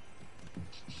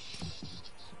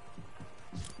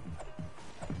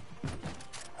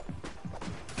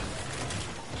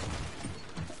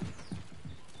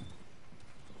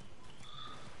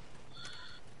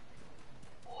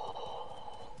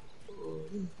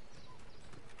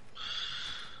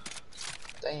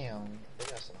 Damn, they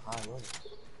got some high levels.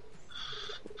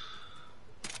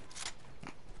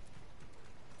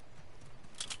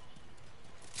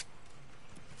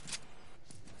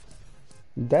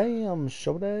 Damn,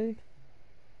 show day.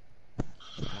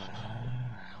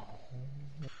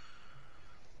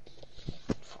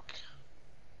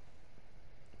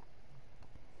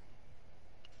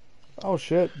 Oh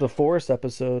shit, the forest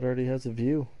episode already has a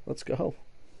view. Let's go.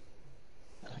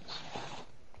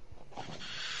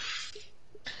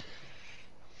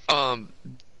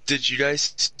 Did you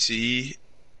guys see?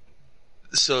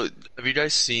 So, have you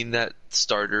guys seen that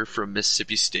starter from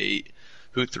Mississippi State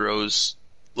who throws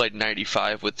like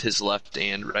 95 with his left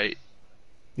hand, right?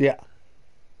 Yeah.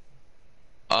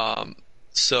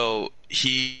 So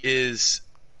he is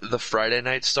the Friday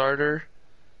night starter.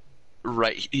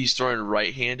 Right, he's throwing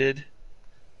right-handed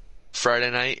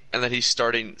Friday night, and then he's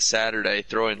starting Saturday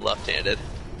throwing left-handed.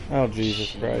 Oh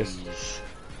Jesus Christ. Jeez.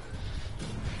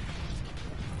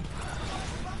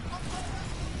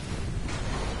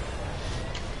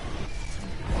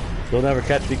 You'll never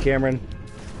catch me, Cameron.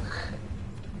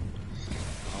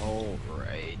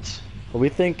 Alright. Are we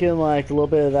thinking like a little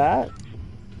bit of that?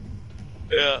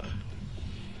 Yeah,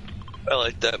 I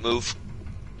like that move.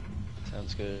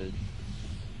 Sounds good.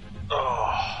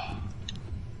 Oh.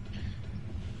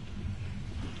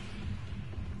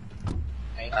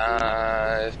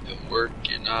 I've been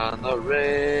working on the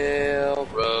railroad.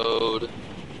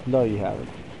 No, you haven't.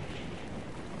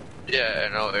 Yeah,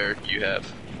 I know, Eric, you have.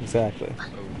 Exactly. Oh.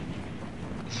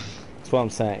 That's what I'm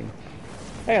saying.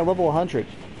 Hey, I'm level 100.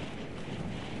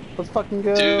 Let's fucking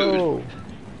go. Dude.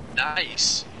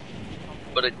 Nice.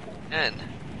 But again,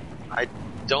 I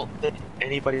don't think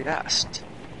anybody asked.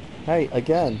 Hey,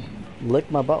 again,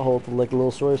 lick my butthole to lick a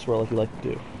little soy swirl like you like to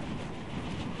do.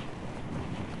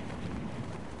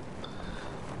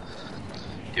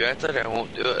 You act like I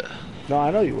won't do it. No,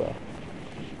 I know you will.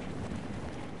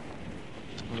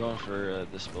 I'm going for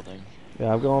this building.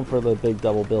 Yeah, I'm going for the big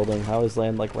double building. I always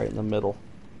land like right in the middle.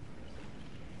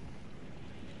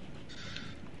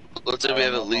 Let's say we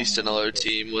have at least another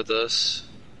team with us.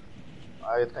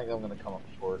 I think I'm gonna come up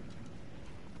short.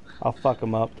 I'll fuck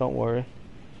them up, don't worry.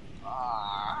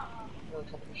 I'm gonna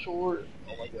come up short.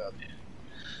 Oh my god.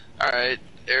 Alright,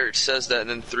 Eric says that, and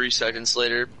then 3 seconds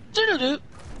later, doo-doo-doo.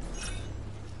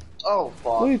 Oh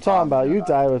fuck. What are you talking about? You God.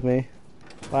 died with me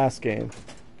last game.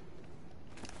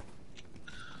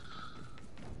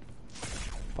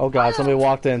 Oh god, somebody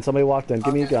walked in. Somebody walked in.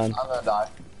 Give me a gun. I'm gonna die.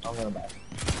 I'm gonna die.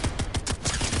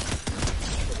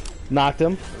 Knocked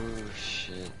him. Oh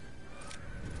shit.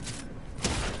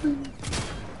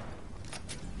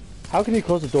 How can you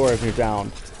close the door if you're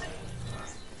down?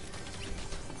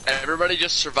 Everybody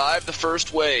just survived the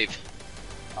first wave.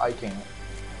 I can't.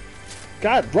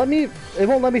 God, let me. It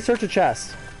won't let me search a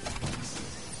chest.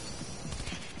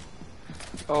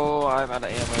 Oh, I'm out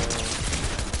of ammo.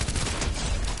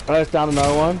 Alright, down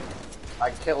another one. I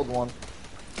killed one.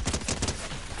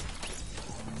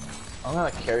 I'm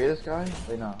gonna carry this guy.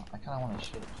 Wait, no. I kinda wanna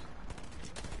shoot.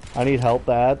 I need help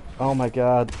bad. Oh my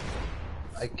god.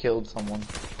 I killed someone.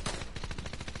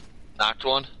 Knocked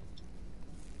one.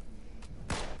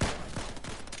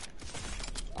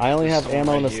 I only There's have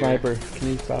ammo and a here. sniper. Can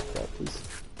you stop that, please?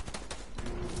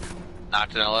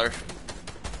 Knocked another.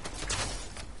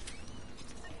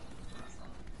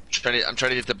 I'm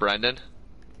trying to get to Brendan.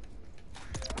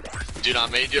 Dude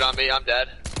on me, I'm dead.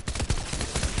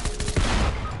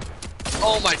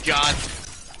 Oh my god.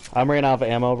 I'm running out of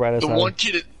ammo right as The one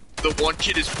kid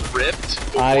is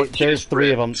ripped. There's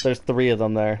three of them. There's three of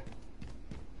them there.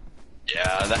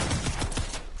 Yeah,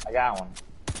 I got one.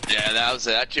 yeah,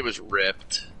 that kid was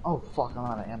ripped. Oh fuck, I'm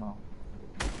out of ammo.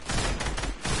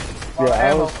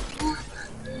 Yeah,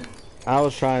 I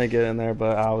was trying to get in there,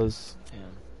 but I was.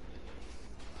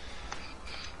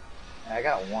 Yeah, I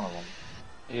got one of them.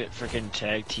 You get freaking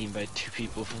tag teamed by 2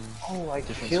 people from Oh, I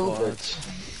different killed squads.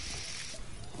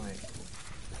 it. Wait.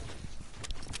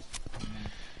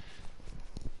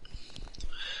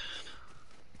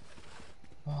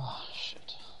 Oh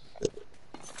shit.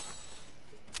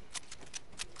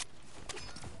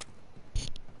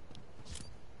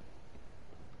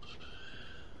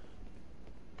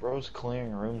 Bro's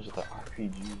clearing rooms with an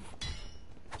RPG.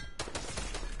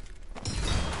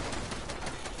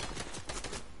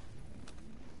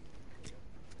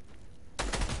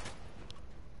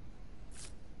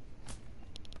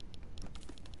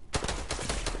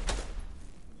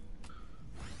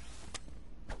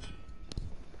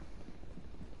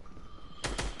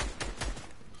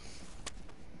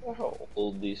 I wonder how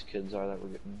old these kids are that we're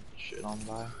getting shit on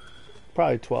by.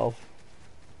 Probably 12.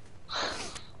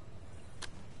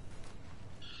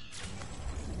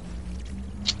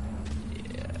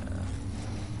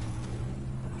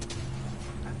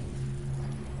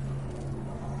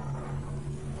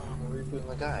 I'm rebooting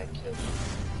the guy, kid.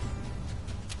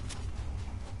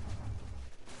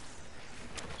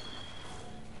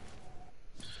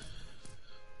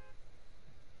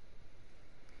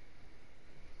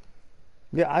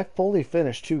 Yeah, I fully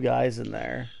finished 2 guys in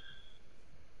there.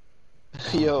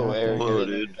 Yo, Eric, Whoa,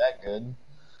 dude. dude. That good?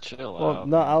 Chill Well, out.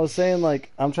 no, I was saying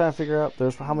like I'm trying to figure out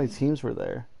there's how many teams were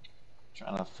there.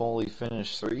 Trying to fully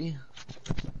finish 3?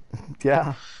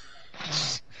 Yeah,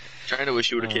 Trying to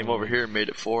wish you would have came over here and made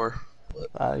it 4.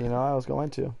 you know I was going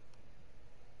to.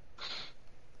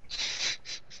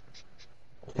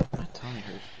 My tummy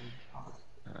hurts. Oh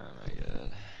my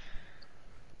god.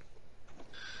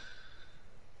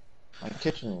 My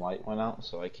kitchen light went out,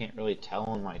 so I can't really tell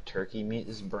when my turkey meat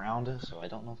is browned, so I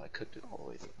don't know if I cooked it all the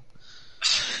way through.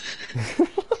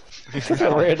 It's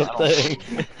a random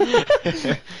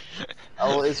thing.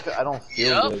 Oh, it's I don't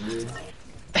feel good, dude.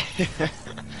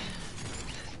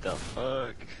 The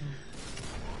fuck?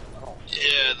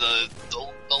 Yeah, the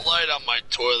light on my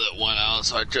toilet went out,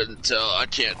 so I couldn't tell. I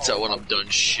can't tell when I'm done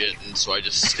shitting, so I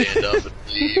just stand up and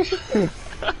leave.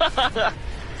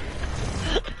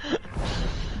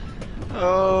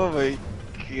 Oh my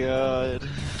god.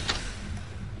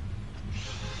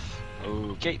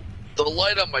 Okay. The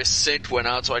light on my sink went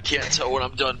out, so I can't tell when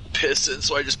I'm done pissing,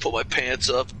 so I just pull my pants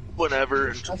up whenever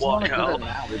and That's walk not a out.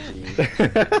 good analogy.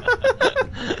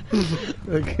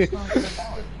 Okay. That's not a good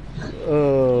analogy.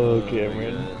 Oh,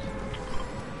 Cameron.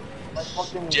 Like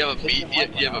fucking Do you have a meat? kitchen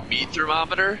light You have went a meat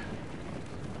thermometer?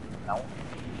 out. No.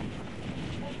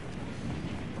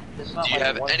 It's not Do you like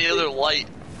have one any big- other light?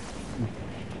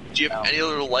 Do you have No. any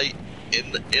other light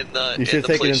in the You should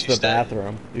take it place into you the stay?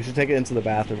 bathroom. You should take it into the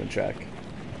bathroom and check.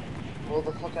 Well,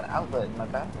 the fucking outlet in my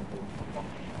bathroom.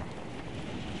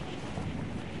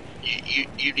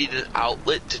 You need an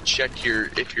outlet to check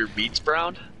if your meat's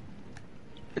browned.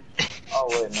 Oh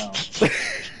wait, no.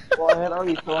 Well, I had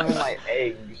already thrown in my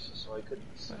eggs, so I couldn't.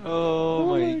 Oh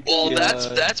my Well,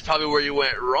 god. that's probably where you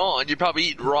went wrong. You're probably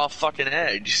eating raw fucking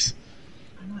eggs.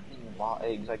 I'm not eating raw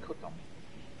eggs. I cook them.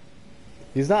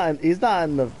 He's not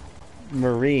in the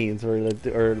Marines or the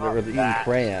eating that.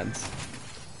 crayons.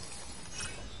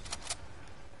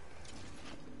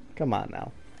 Come on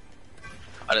now.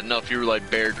 I didn't know if you were like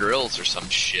Bear Grylls or some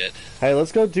shit. Hey,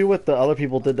 let's go do what the other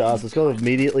people did to us. Let's go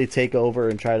immediately take over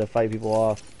and try to fight people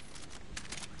off.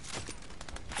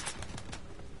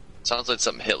 Sounds like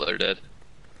something Hitler did.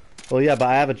 Well, yeah, but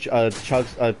I have a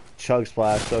chug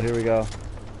splash, so here we go.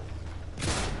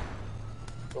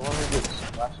 The one who gets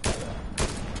splashed by that.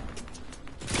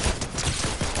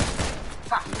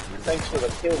 Ha! Thanks for the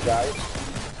kill, guys.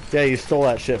 Yeah, you stole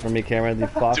that shit from me, Cameron. You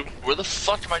fuck. Dude, where the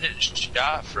fuck am I getting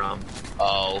shot from?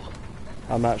 Oh.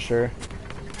 I'm not sure.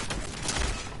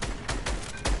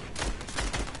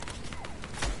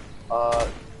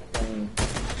 And...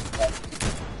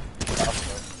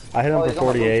 I hit him for he's on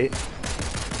my 48.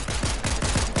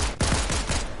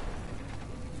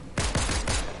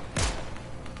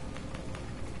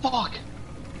 Fuck!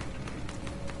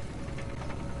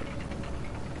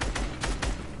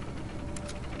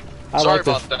 Sorry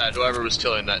about that, whoever was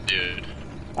killing that dude.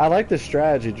 I like the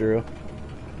strategy, Drew.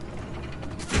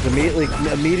 Just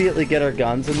immediately get our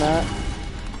guns in that.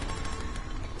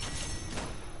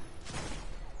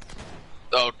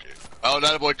 Okay. Oh,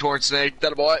 that a boy, Torn Snake.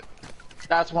 That a boy.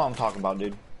 That's what I'm talking about,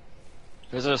 dude.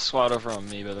 There's a squad over on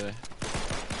me, by the way.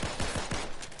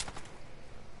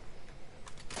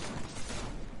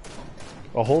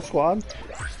 A whole squad?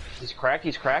 He's cracked,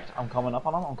 he's cracked. I'm coming up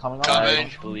on him, I'm coming on Coming. him. I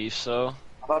don't believe so.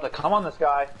 I'm about to come on this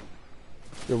guy.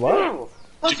 You're what?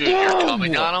 Let's Dude, go! you're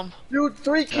coming on him? Dude,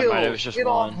 3 That might have kills! just Get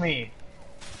one. off me!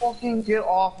 Fucking get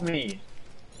off me!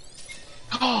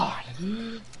 God!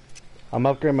 I'm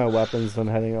upgrading my weapons and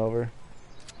heading over.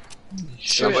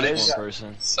 Somebody, Shit, One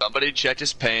person. somebody check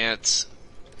his pants.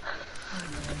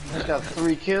 He's got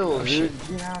 3 kills, Oh, dude. shit.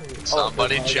 Get out of here.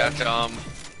 Somebody there's check another him.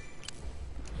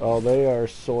 Oh, they are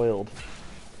soiled. guy.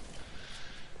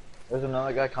 There's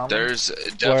another guy coming. There's Where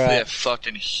definitely at? a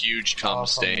fucking huge cum from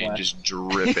stain west. just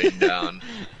dripping down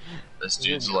this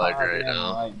You're dude's leg right goddamn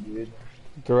now. right, dude.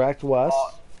 Direct west.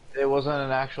 Oh, it wasn't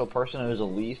an actual person, it was a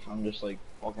leaf. I'm just like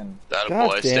fucking. That a God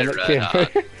boy, stay damn it, red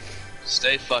hot. Cameron.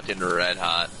 Stay fucking red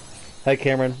hot. Hey,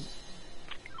 Cameron.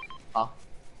 Huh?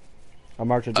 I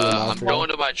marked a DMR I'm for going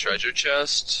to my treasure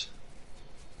chest.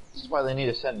 This is why they need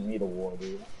to send me to war,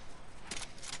 dude.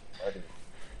 Ready.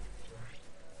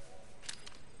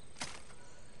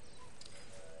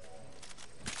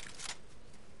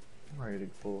 I'm ready to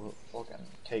go fucking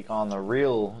take on the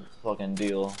real fucking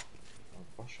deal of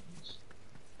Russians.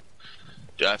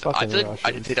 Dude, I Fucking think I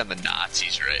Russians. can take on the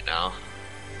Nazis right now.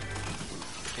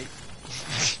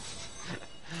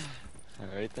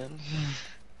 Alright then.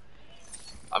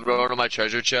 I'm going to my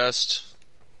treasure chest.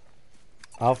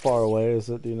 How far away is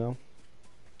it, do you know?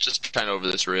 Just kind of over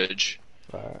this ridge.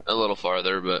 Alright. A little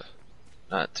farther, but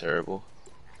not terrible.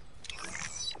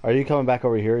 Are you coming back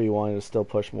over here, or you wanting to still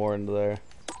push more into there?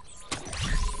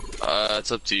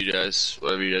 It's up to you guys.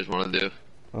 Whatever you guys want to do.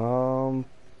 I'll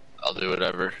do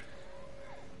whatever.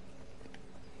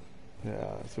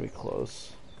 Yeah, it's gonna be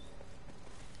close.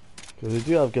 Because we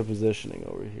do have good positioning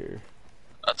over here.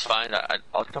 That's fine.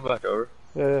 I'll come back over.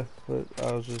 Yeah, but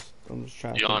I'm just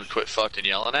trying You to want to quit fucking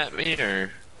yelling at me,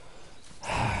 or?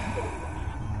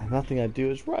 Nothing I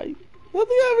do is right. Nothing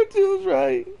I ever do is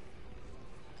right.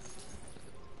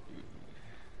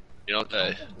 You know what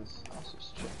they? This house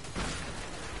is chill.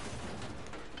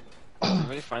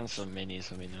 Everybody find some minis,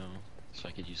 let me know. So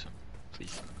I could use them,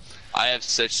 please. I have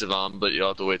 6 of them, but you'll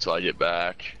have to wait till I get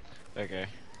back. Okay.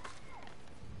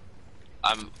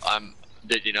 I'm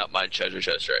digging up my treasure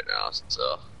chest right now,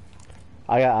 so.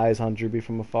 I got eyes on Drewby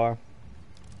from afar.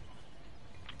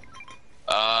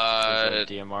 There's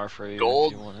a DMR for you if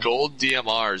you want it. Gold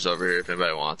DMRs over here if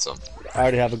anybody wants them. I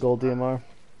already have a gold DMR.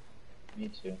 Me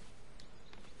too.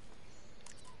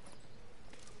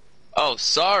 Oh,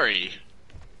 sorry.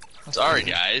 Sorry,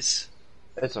 guys.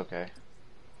 It's okay.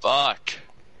 Fuck.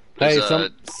 Hey, There's a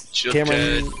shield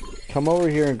Cameron, kit. come over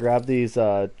here and grab these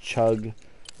chug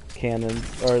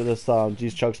cannons, or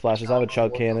these chug splashes. I have a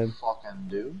chug cannon. Fucking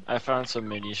do. I found some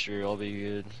minis, Drew, I'll be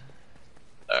good.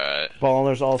 Alright. Well, and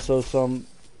there's also some.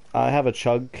 I have a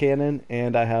chug cannon,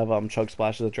 and I have chug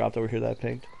splashes that dropped over here that I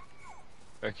pinged.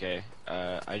 Okay,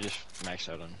 I just maxed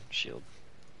out on shield.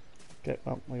 Okay,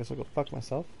 well, I guess I'll go fuck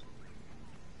myself.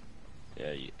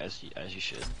 Yeah, as you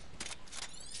should.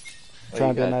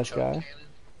 Trying to be a nice guy.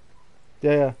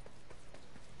 Yeah.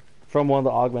 From one of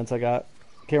the augments I got.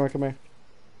 Cameron, come here.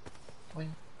 Wait.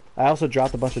 I also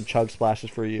dropped a bunch of chug splashes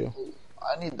for you.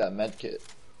 I need that med kit.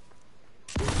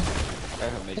 I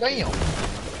haven't made Damn!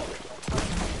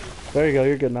 There you go,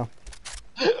 you're good now.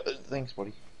 Thanks,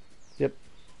 buddy. Yep.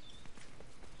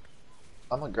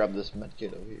 I'm gonna grab this med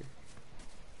kit over here.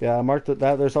 Yeah, I marked that.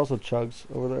 There's also chugs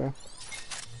over there.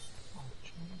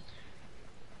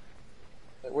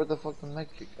 Where the fuck did the med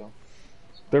kit go?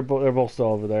 They're both still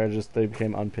over there. Just they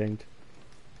became unpinged.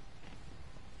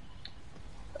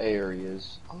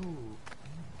 Areas. Oh.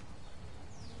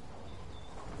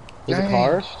 There's a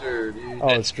car. Gangster, dude. Oh,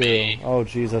 It's it's Drew. me. Oh,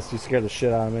 Jesus, you scared the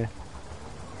shit out of me,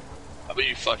 How about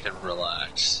you fucking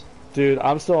relax? dude.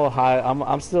 I'm still high.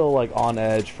 I'm still like on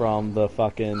edge from the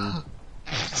fucking.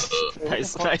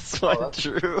 Nice one,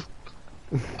 Drew.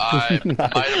 I might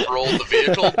have rolled the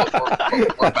vehicle, but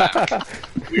we're back.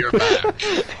 We are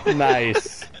back.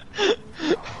 Nice.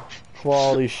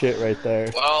 Quality shit right there.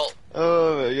 Well,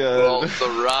 Oh my god. well,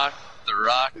 the rock the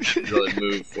rock didn't really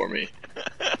move for me.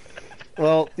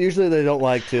 Well, usually they don't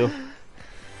like to.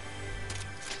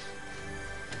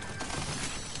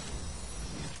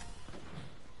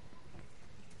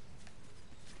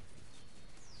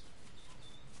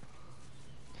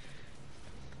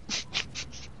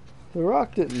 The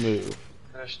rock didn't move.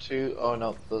 There's two. Oh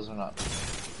no, those are not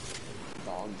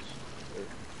dogs. They're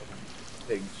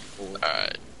pigs.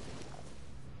 Alright.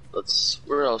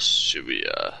 Where else should we,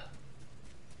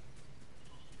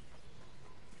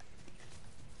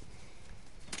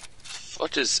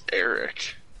 What is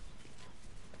Erik?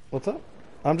 What's up?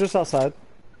 I'm just outside.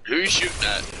 Who are you shooting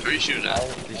at? He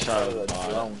shot at the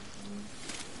bot.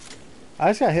 I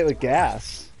just got hit with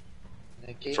gas.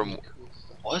 From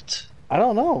what? I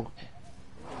don't know.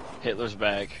 Hitler's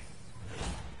back.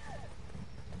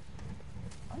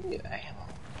 I need ammo.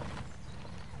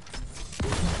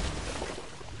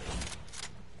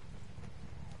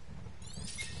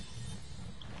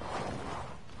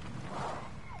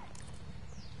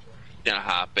 Gonna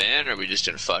hop in, or are we just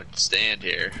gonna fucking stand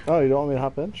here? Oh, you don't want me to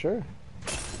hop in? Sure.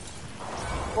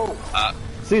 Oh.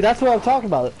 See, that's what I'm talking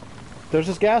about. There's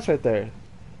just gas right there.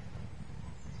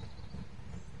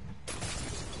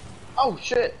 Oh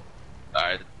shit!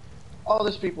 Alright. Oh,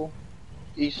 there's people.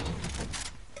 East.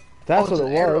 That's Oh, it's what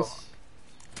an it arrow. was.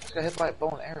 I just got hit by a bow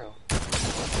and arrow.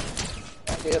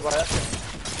 I get hit by that.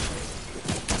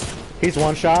 He's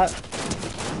one shot.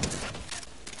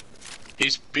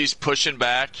 He's pushing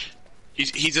back.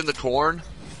 He's in the corn.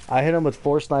 I hit him with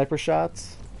 4 sniper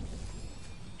shots.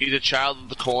 He's a child of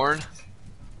the corn.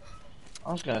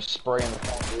 I'm just gonna spray in the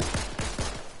corner, dude.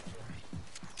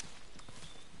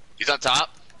 He's on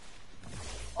top.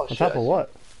 Oh On shit. top of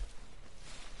what?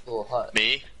 Little hut.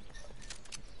 Me.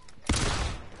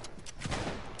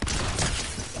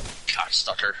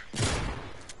 Cockstucker.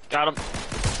 Got him.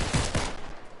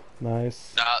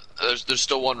 Nice. Nah, there's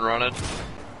still one running.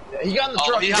 Yeah, he got in the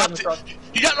truck. He He got in the truck.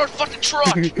 He got in our fucking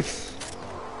truck.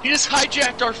 He just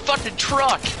hijacked our fucking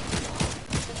truck.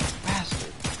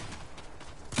 Bastard.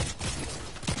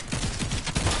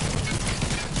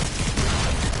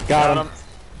 Got him.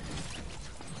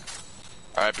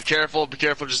 Alright, be careful,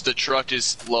 just the truck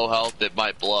is low health, it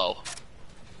might blow.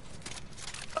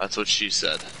 That's what she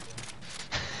said.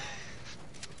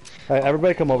 Alright,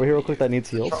 everybody come over here real quick that needs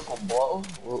heals. Truck will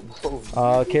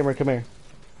blow. Cameron, come here.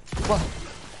 What?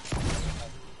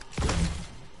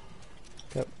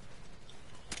 Yep.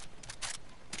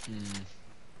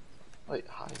 Wait,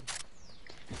 hide.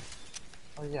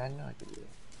 Oh yeah, I know I could do it.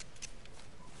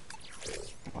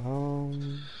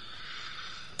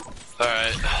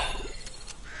 Alright.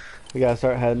 We gotta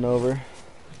start heading over.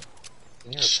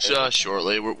 Just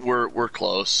shortly, we're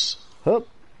close. Hup.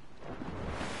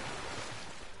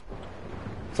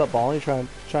 What's up, Ball? You trying?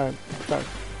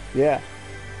 Yeah.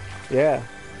 Yeah.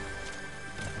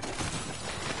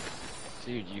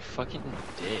 Dude, you fucking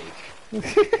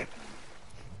dick.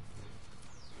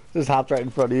 Just hopped right in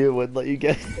front of you and wouldn't let you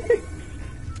get it.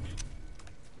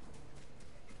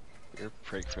 You're a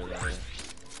prick for that.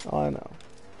 Oh, I know.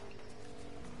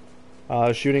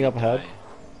 Shooting up ahead.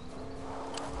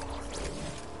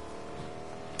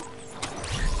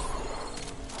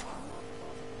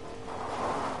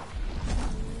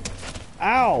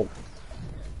 Ow!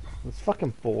 It's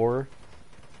fucking 4.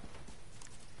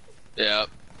 Yeah,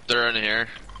 they're in here.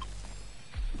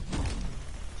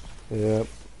 Yep.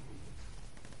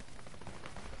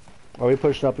 Are we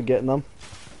pushing up and getting them?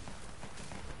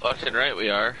 Fucking right we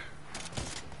are.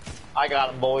 I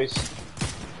got him, boys.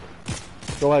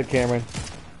 Go ahead, Cameron.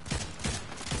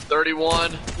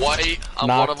 31, white, I'm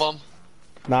Knocked. one of them.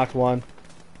 Knocked one.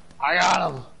 I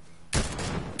got him.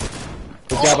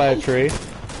 This guy by a tree.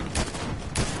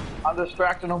 I'm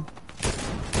distracting him.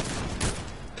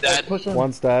 Dead. Pushing.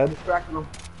 One's dead. Distracting him.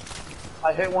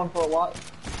 I hit one for a lot.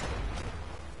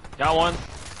 Got one.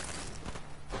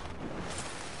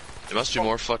 There must be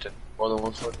more than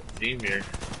one fucking team here.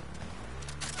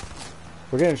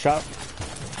 We're getting shot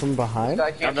from behind. This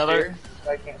guy can't Another. steer. This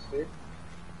guy can't steer.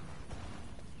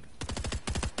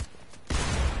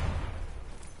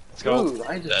 Let's go. Dude,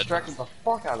 I distracted the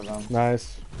fuck out of them.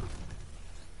 Nice.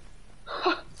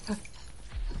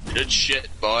 Good shit,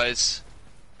 boys.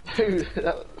 Dude,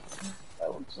 that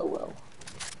went so well.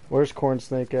 Where's Corn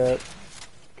Snake at?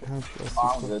 God bless Oh, you.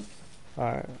 I'm good.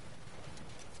 Alright.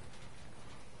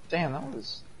 Damn, that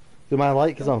was... Dude, my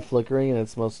light keeps on flickering and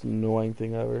it's the most annoying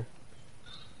thing ever.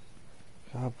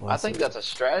 God bless I think that's a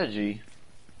strategy.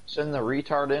 Send the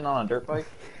retard in on a dirt bike.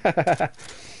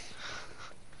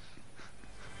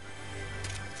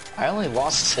 I only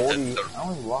lost 40. I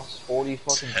only lost 40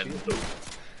 fucking shield.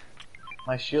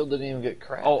 My shield didn't even get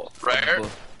cracked. Oh, Right here.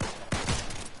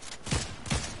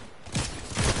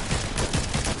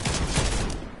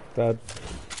 Dead.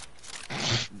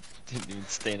 Didn't even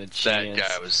stand a chance. That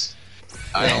guy was.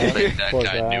 I don't think that Poor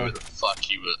guy guy. knew what the fuck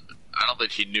he was. I don't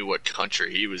think he knew what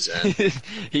country he was in.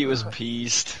 He was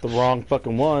pieced. The wrong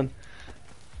fucking one.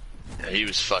 Yeah, he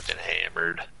was fucking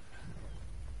hammered.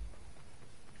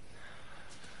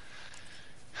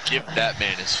 Give that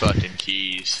man his fucking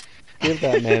keys. Give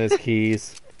that man his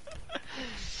keys.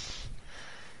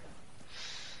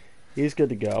 He's good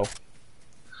to go.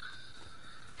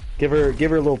 Give her a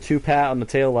little 2-pat on the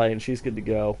tail light and she's good to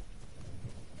go.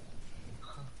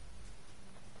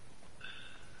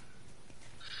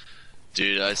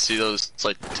 Dude, I see those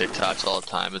like TikToks all the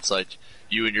time. It's like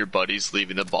you and your buddies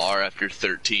leaving the bar after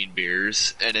 13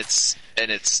 beers, and it's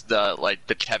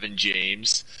the Kevin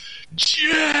James,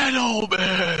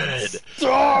 gentlemen,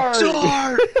 start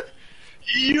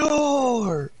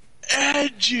your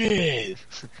engine.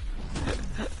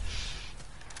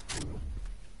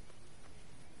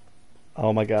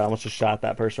 Oh my god, I almost just shot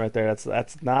that person right there.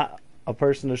 That's not a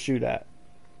person to shoot at.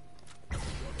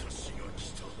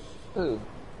 Ooh.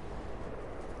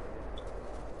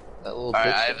 That little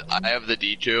Alright, bitch. I have the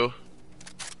D2.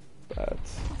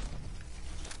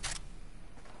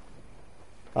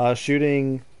 That's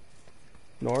shooting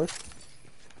north.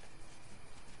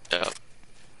 Yeah.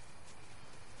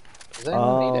 Does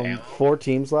anyone need ammo? 4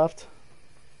 teams left.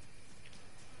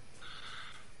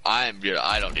 I'm good.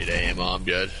 I don't need ammo. I'm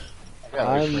good. I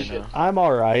got this shit. I'm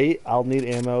alright. I'll need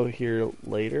ammo here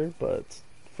later, but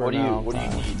for What do you now, need?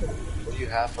 What do you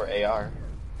have for AR?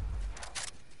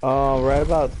 we're at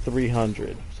about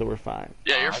 300, so we're fine.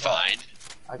 Yeah, you're fine.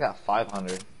 I got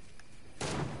 500.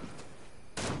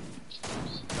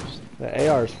 The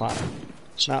AR is fine.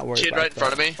 Not worried Kid about right in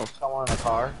front of me. Someone in a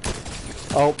car.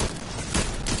 Oh,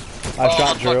 I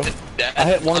shot I'm Drew. fucking dead. I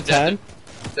hit I'm 110. dead.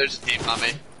 There's a team on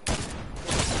me.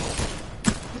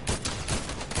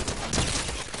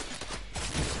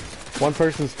 One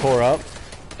person's tore up.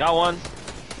 Got one.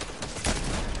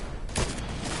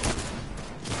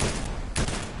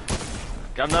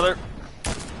 Got another.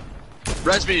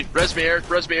 Res me,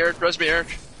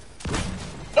 Eric.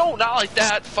 No, not like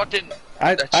that. Fucking.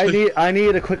 I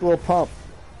need a quick little pump.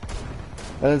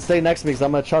 And then stay next to me because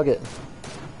I'm gonna chug it.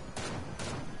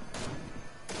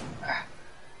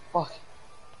 Fuck.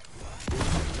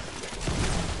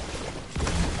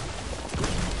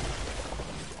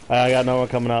 I got no one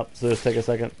coming up, so just take a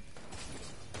second.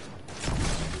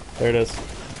 There it is.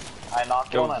 I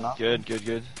knocked Go. one. I knocked.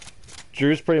 Good.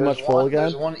 Drew's pretty much full again.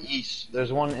 There's one east.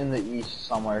 There's one in the east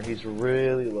somewhere. He's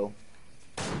really low.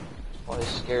 Probably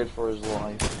scared for his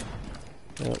life.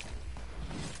 Yep.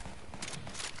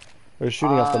 They're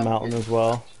shooting up the mountain as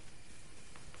well.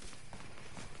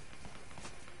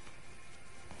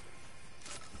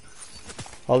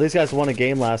 Oh, these guys won a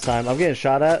game last time. I'm getting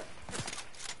shot at.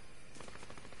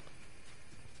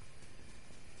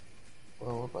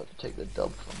 Well, we're about to take the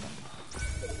dub from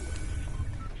them.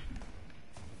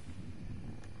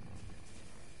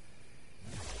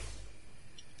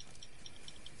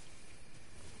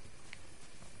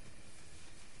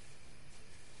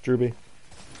 Drewby.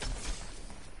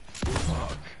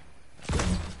 Fuck.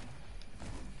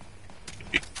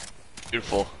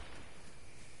 Beautiful.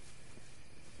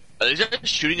 Are these guys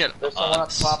shooting at There's someone on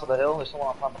us? top of the hill. There's someone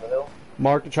on top of the hill.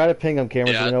 Mark, try to ping on camera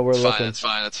so Yeah, we know we're that's looking.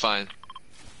 fine. That's fine.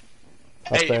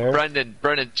 Up Hey, there.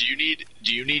 Brendan, do you need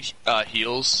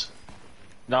heals?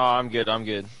 No, I'm good.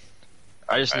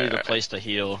 I just need a Alright. place to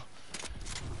heal.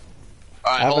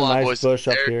 All I right, have hold a on, nice boys. bush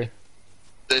up Eric, here.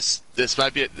 This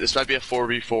might be a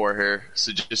 4v4 here,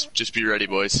 so just be ready,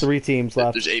 boys. 3 teams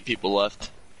left. There's 8 people left.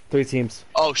 3 teams.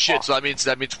 Oh shit! So that means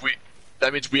we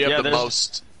have Yeah, the there's-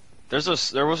 most.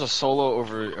 There was a solo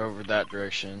over that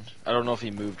direction. I don't know if he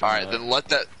moved. Or All right, not. then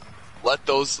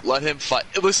let him fight.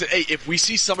 Listen, hey, if we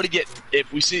see somebody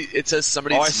it says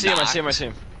somebody. Oh, I see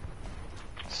him.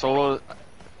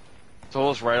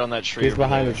 Solo's right on that tree. He's over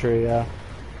behind there. the tree, yeah.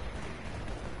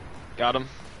 Got him.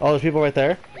 Oh, there's people right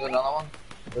there. There's another one.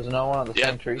 There's another one on the Yeah,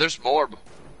 same tree. there's more.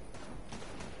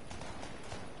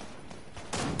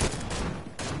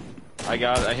 I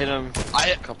hit him. I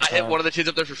hit times. one of the teams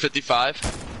up there for 55.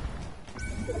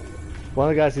 One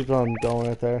of the guys keeps on going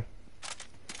right there.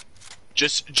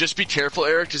 Just be careful,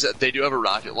 Eric, because they do have a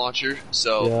rocket launcher.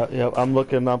 So Yeah, I'm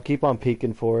looking. I'll keep on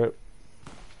peeking for it.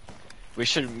 We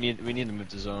need to move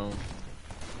the zone.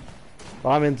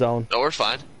 I'm in zone. no, we're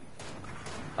fine.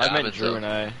 I Yeah, I'm in meant Drew zone. and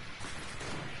I.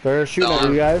 They're shooting No, at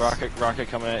you guys. Rocket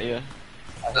coming at you.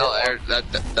 No, Eric,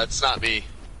 that's not me.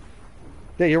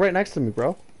 Yeah, you're right next to me,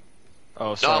 bro. Oh,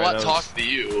 No, sorry. I'm not that talking to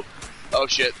you. Oh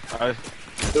shit! was-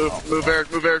 Move, Eric,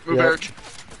 Yep. Eric.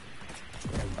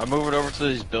 I'm moving over to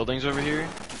these buildings over here.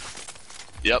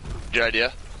 Yep, good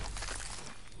idea.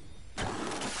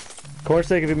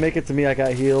 Cornstick, if you make it to me, I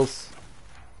got heals.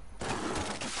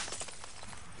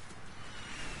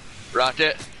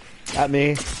 Rocket. At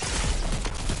me.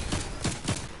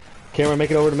 Camera,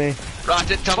 make it over to me.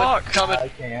 Rocket, coming. I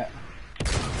can't.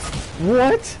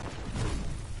 What?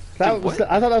 That Dude, was.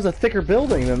 what? I thought that was a thicker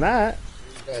building than that.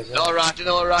 No rocket,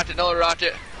 no rocket, no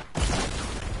rocket.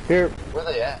 Here, Where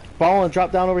they at? fall and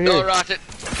drop down over here. No rocket.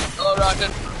 No rocket.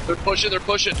 They're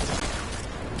pushing.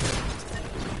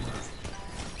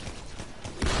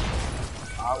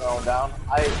 I'm going down.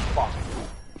 Fuck.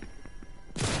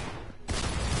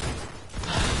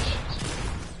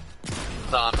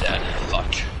 No, I'm dead.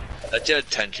 Fuck. That did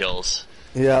 10 kills.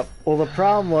 Yeah. Well, the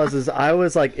problem was I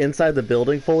was like inside the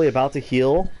building fully about to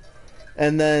heal,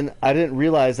 and then I didn't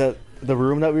realize that the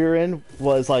room that we were in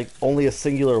was like only a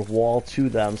singular wall to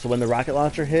them. So when the rocket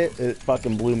launcher hit, it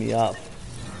fucking blew me up.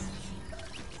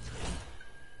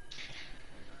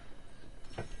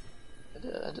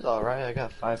 I did alright. I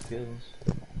got 5 kills.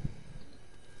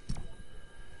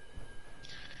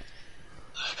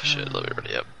 Shit, let me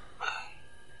ready up.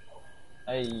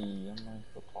 Hey, I'm on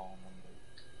football.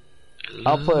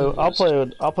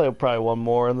 I'll play probably one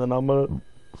more, and then I'm gonna.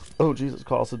 Oh Jesus,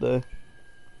 call us a day.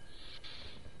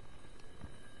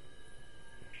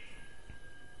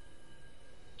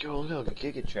 Yo, look how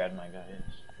Giga Trad my guy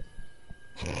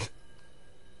is.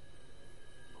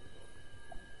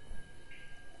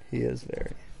 He is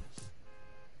very.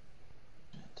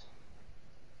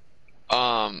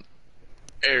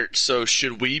 Eric, so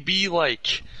should we be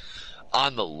like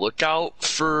on the lookout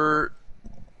for?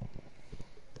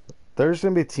 There's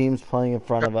gonna be teams playing in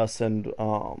front of us and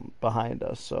behind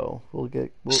us, so we'll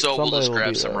We'll just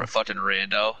grab some fucking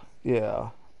rando. Yeah,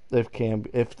 if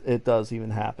it does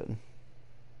even happen.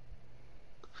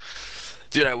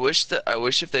 Dude, I wish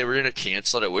if they were gonna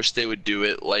cancel it, I wish they would do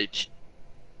it like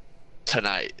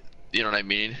tonight. You know what I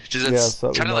mean? Because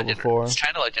it's kind of like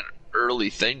an early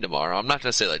thing tomorrow. I'm not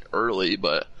gonna say like early,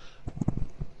 but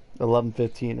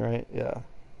 11:15, right? Yeah.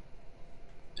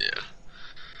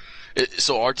 Yeah.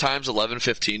 So our time's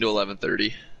 11:15 to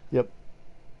 11:30. Yep.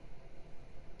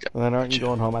 And then aren't you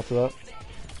going home after that?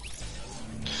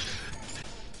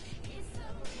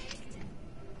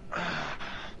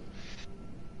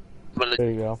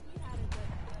 There you go.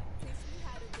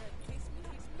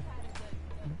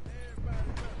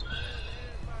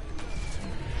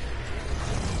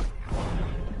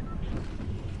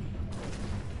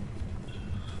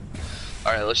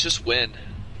 Alright, let's just win.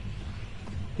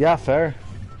 Yeah, fair.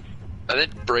 I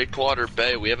think Breakwater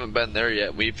Bay, we haven't been there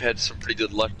yet. We've had some pretty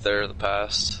good luck there in the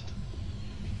past.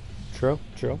 True.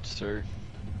 Sir.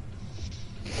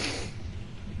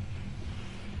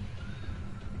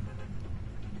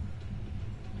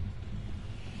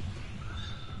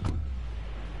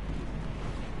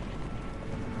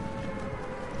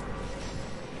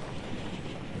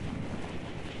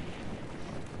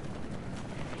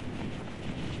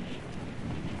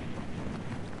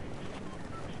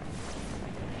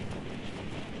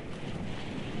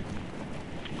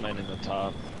 Landing the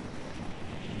top.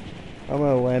 I'm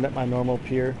gonna land at my normal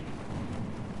pier.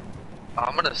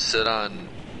 I'm gonna sit on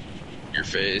your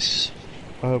face.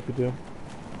 I hope you do.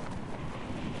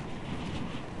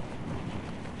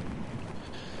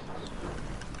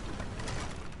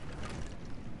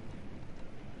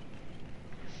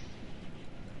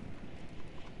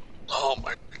 Oh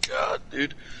my god,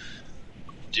 dude.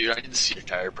 Dude, I need to see your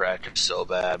chiropractor so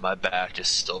bad. My back is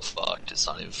still fucked. It's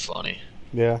not even funny.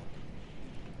 Yeah.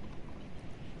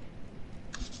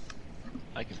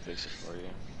 I can fix it for you.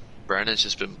 Brandon's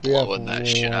just been We have blowing that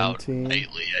shit one out team.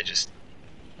 lately. I just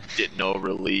get no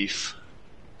relief.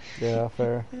 Yeah,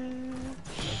 fair.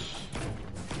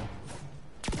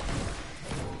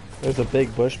 There's a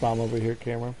big bush bomb over here,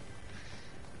 Cameron.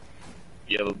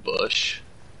 You have a bush.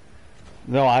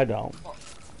 No, I don't.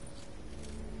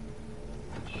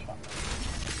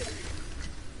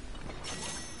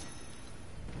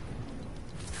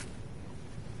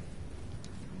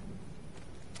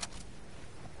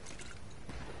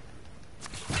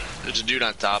 There's a dude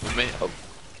on top of me. Oh,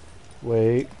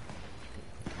 Wait.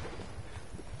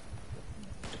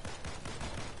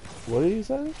 What did you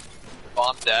say?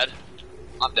 I'm dead.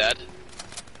 I'm dead.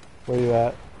 Where you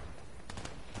at?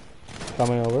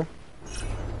 Coming over.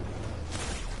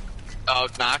 Oh,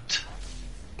 knocked.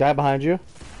 Guy behind you.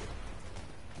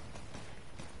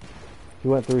 He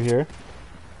went through here.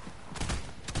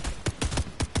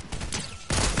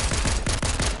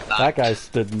 Knocked. That guy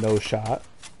stood no shot.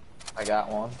 I got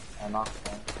one. I knocked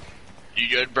one. You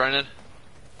good, Brennan?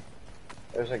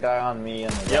 There's a guy on me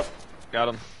and the Yep. Got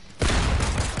him.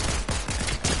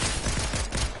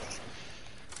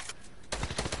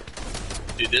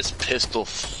 Dude, this pistol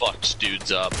fucks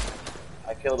dudes up.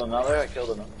 I killed another. I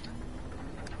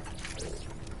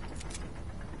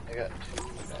got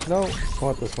two. No, I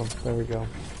want this one. There we go.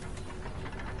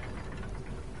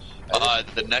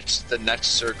 The next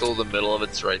circle, the middle of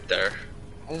it's right there.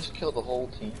 I just killed the whole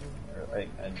team.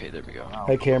 Okay, there we go. Wow.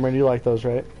 Hey Cameron, you like those,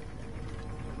 right?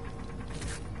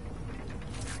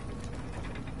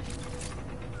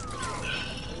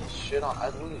 Shit on. I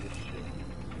literally just shit.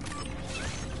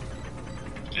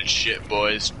 Good shit,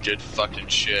 boys. Good fucking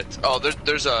shit. Oh,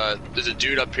 there's a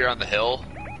dude up here on the hill,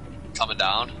 coming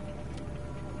down.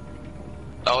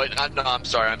 Oh, wait, no, I'm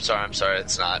sorry. It's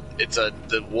not.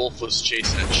 The wolf was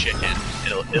chasing a chicken.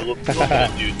 It looked over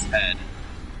the dude's head.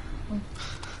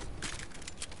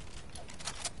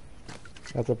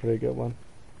 That's a pretty good one.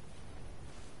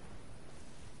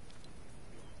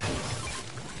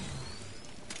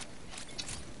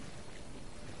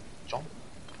 Jump.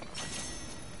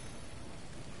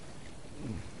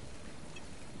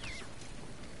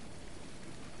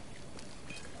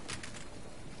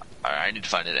 Alright, I need to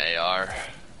find an AR.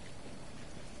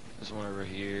 There's one over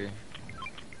here.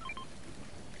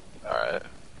 Alright.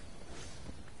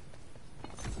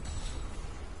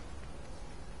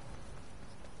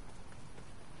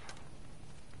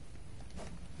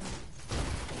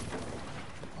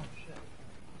 Oh shit.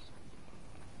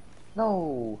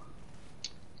 No.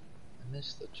 I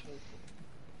missed the choke.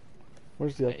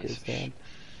 Where's the Nice. upgrade stand?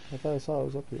 I thought I saw it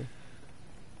was up here.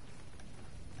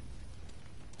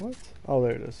 What? Oh,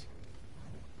 there it is.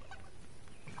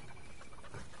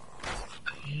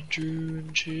 Andrew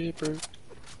and Chipper.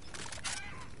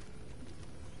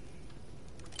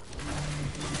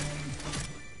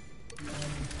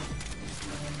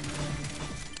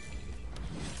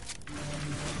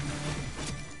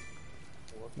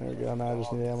 There we go. Now I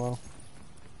just need ammo.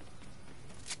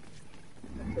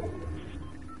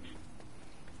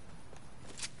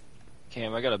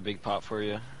 Cam, I got a big pot for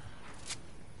you.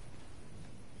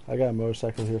 I got a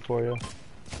motorcycle here for you.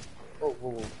 Oh,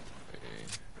 whoa, whoa.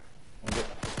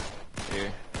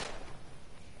 Here.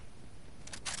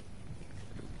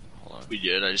 Hold on. We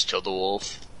did. I just killed the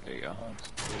wolf. There you go.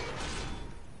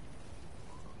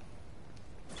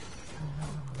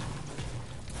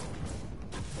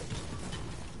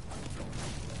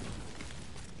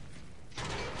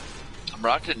 I'm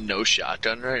rocking no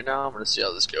shotgun right now. I'm gonna see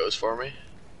how this goes for me.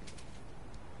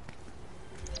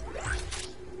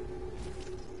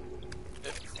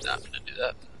 Not gonna do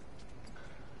that.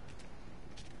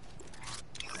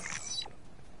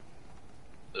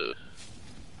 Ugh.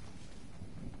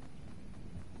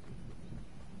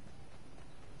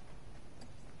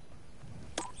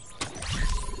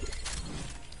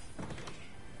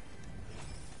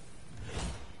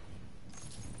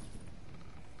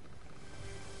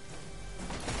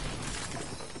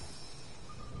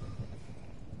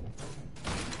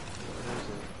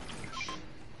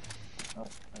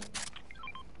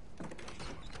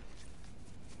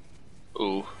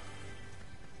 Ooh.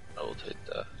 I will take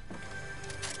that.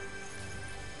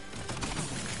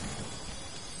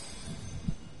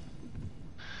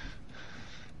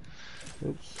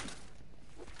 Oops.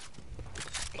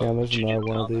 Cam, there's Did you another get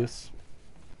one of down there? these.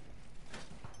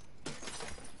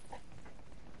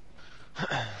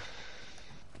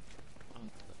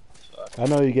 I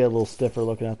know you get a little stiffer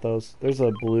looking at those. There's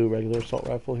a blue regular assault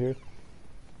rifle here.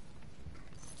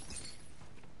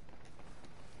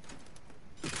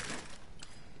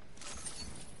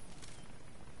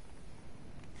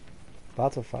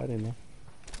 Lots of fighting though.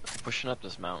 Pushing up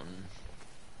this mountain.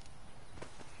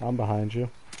 I'm behind you.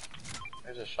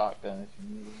 There's a shotgun if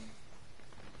you need it.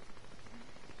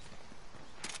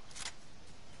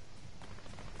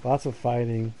 Lots of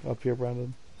fighting up here,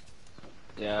 Brendan.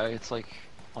 Yeah, it's like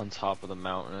on top of the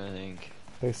mountain, I think.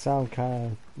 They sound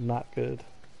kind of not good.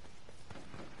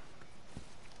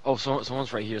 Oh,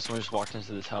 someone's right here. Someone just walked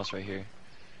into this house right here.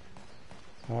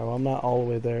 Alright, well I'm not all the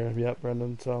way there yet,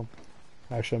 Brendan, so...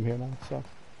 Actually, I'm here now, so...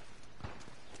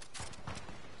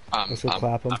 Let's go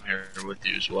clap 'em. I'm here with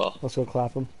you as well. Let's go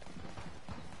clap them.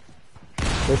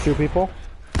 There's two people.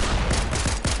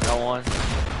 Got one.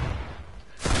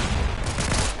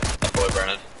 That boy,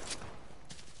 Brennan.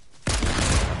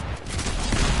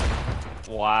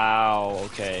 Wow,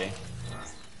 okay.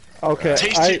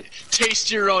 Okay,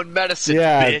 Taste your own medicine,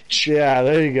 yeah, bitch. yeah,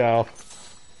 there you go.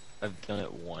 I've done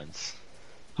it once.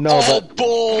 No, Oh, but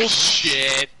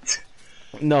bullshit.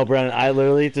 no, Brennan. I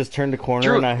literally just turned the corner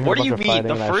Drew, and I heard what a do bunch you of mean? fighting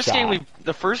The and I first shot.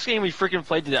 game we freaking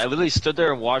played today, I literally stood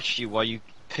there and watched you while you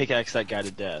pickaxe that guy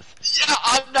to death. Yeah,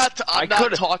 I'm not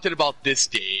talking about this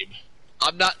game.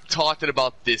 I'm not talking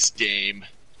about this game.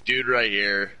 Dude right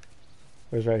here.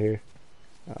 Where's right here?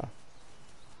 Oh.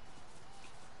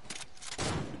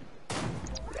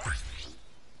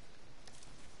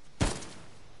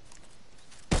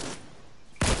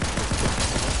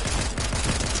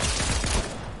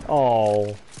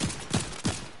 Oh.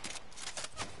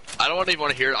 I don't even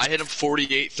want to hear it. I hit him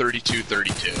 48, 32,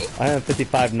 32. I had a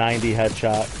 55-90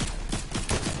 headshot.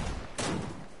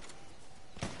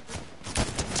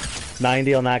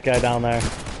 90 on that guy down there.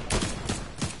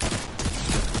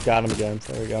 Got him again.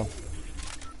 There we go.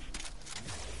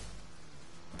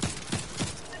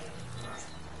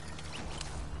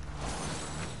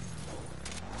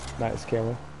 Nice,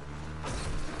 Cameron.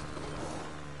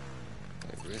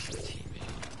 Where's the teammate?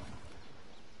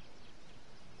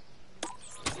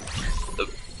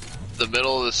 The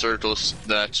middle of the circle,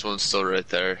 the next one's still right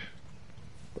there.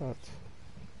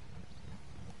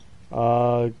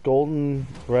 Golden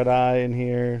red eye in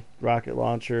here. Rocket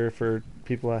launcher for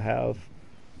people that have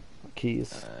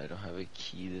keys. I don't have a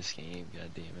key this game.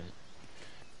 God damn it.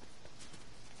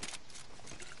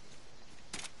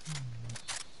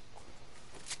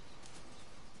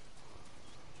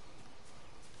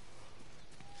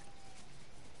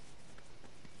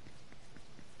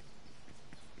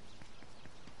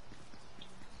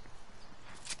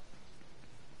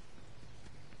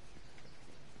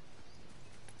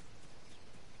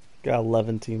 Got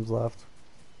 11 teams left.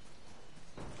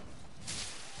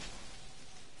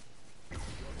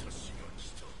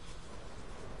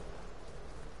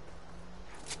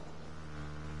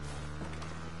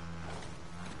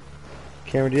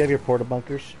 Cameron, do you have your porta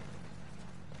bunkers?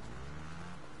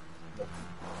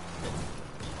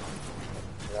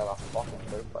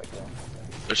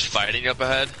 There's fighting up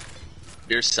ahead.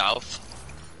 You're south.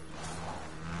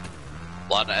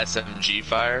 A lot of SMG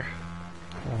fire.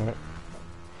 Alright.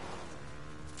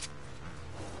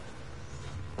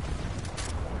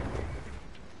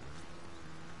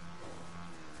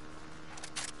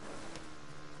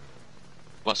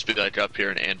 Must be like up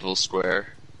here in Anvil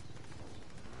Square.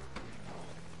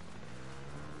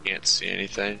 Can't see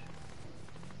anything.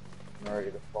 I'm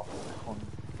ready to fucking down.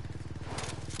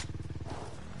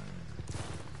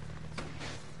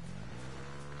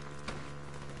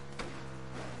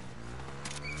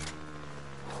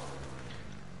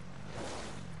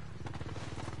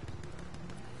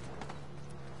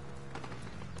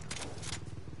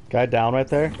 Guy down right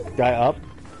there. Guy up.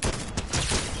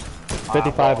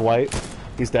 55 white.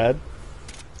 He's dead.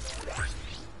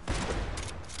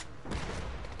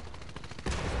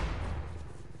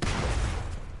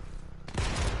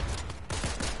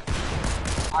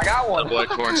 I got one. That boy,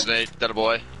 corn snake. That a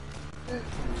boy.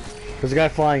 There's a guy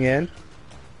flying in.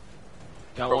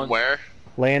 Got From one. where?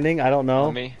 Landing, I don't know.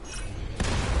 On me.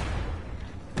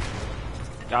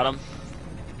 Got him.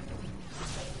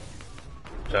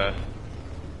 Okay.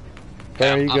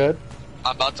 Hey, are you good?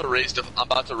 I'm about to raise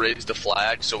the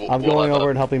flag, so I'm going over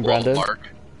and helping Brendan. Mark.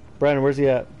 Brendan, where's he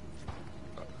at?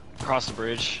 Across the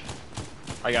bridge.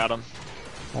 I got him.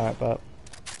 Alright, but.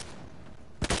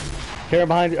 Karen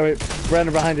behind you. Oh, wait,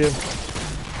 Brendan behind you.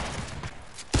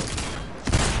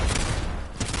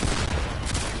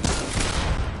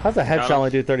 How's a headshot only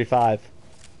do 35?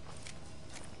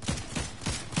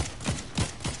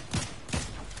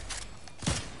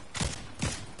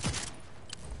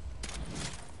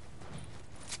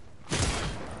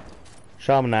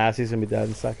 Shot him in the ass, he's gonna be dead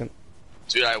in a second.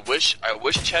 Dude, I wish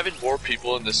having more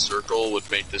people in this circle would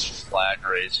make this flag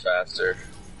raise faster.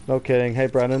 No kidding. Hey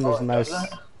Brendan, there's a nice.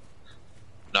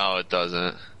 No, it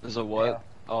doesn't. There's a what? Yeah.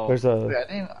 Oh. There's a. Wait,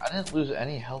 I didn't lose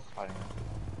any health fighting.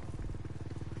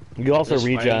 You also There's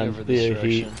fighting regen over this the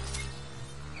heat. direction.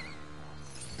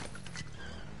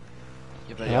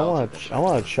 Yeah, but I yeah, I'll want take a, I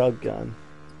want a chug gun.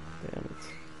 Damn it.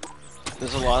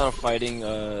 There's a lot of fighting,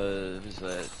 is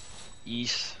that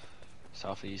east,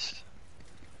 southeast.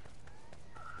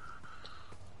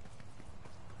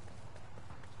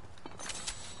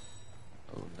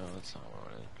 Oh no, that's not what I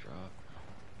wanted to drop.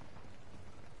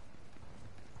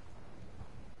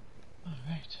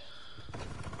 Alright.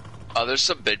 There's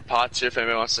some big pots here if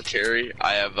anybody wants to carry.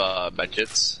 I have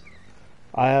medkits.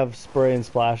 I have spray and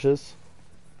splashes.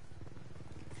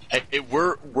 Hey,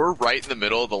 we're right in the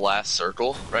middle of the last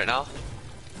circle right now.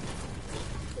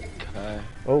 Okay.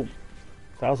 Oh,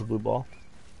 that was a blue ball.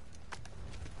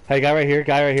 Hey, guy right here,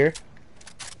 guy right here.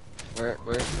 Where?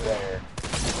 There.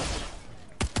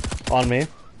 On me.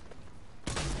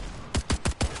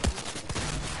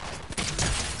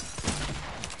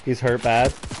 He's hurt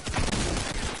bad.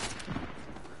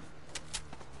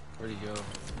 Where'd he go? Oh,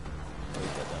 he's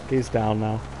got down. He's down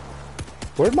now.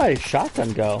 Where'd my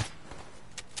shotgun go?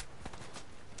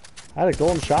 I had a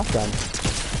golden shotgun.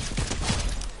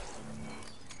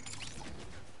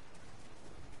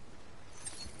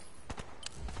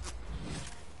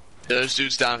 There's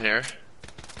dudes down here.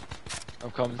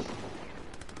 I'm coming.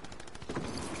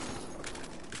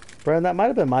 Brandon, that might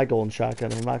have been my golden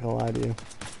shotgun. I'm not gonna lie to you.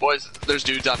 Boys, there's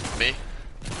dudes on me.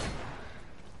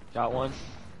 Got one.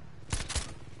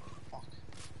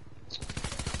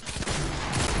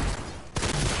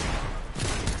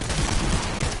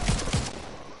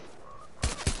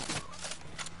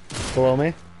 Below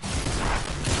me.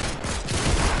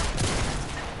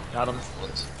 Got him.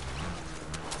 Let's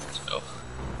go.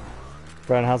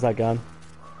 Brandon, how's that gun?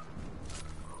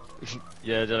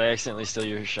 Yeah, did I accidentally steal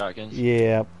your shotgun?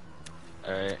 Yeah.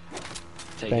 Alright.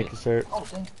 Take Thank it. you, sir. Oh,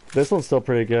 dang. This one's still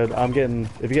pretty good. I'm getting.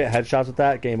 If you get headshots with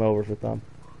that, game over with them.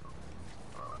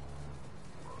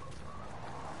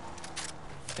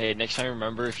 Hey, next time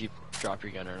remember if you drop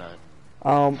your gun or not.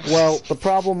 Well, the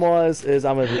problem is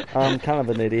I'm kind of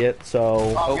an idiot,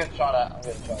 so. Oh, I'm getting shot at. I'm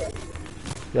getting shot at.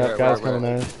 Yep, Where- guys where-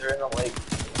 coming in. They're in the lake.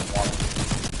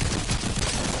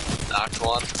 Knocked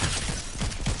one.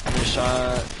 Good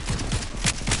shot.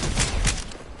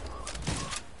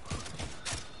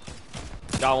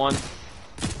 Got one.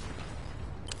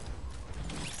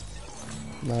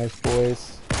 Nice,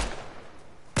 boys.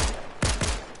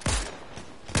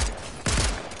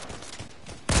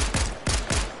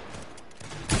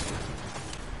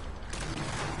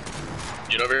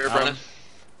 Get over here, Brennan.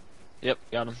 Yep,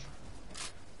 got him.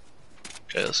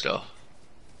 Okay, let's go.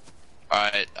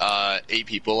 Alright, 8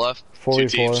 people left. 2 4v4.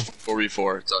 teams,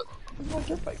 4v4. So, There's no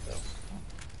dirt bike though.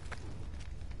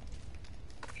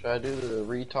 Should I do the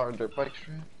retard dirt bike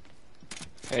stream?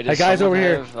 Hey, Hey, guys, over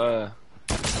here. Oh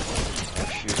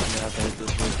shoot, I'm gonna have to hit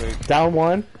this real quick. Down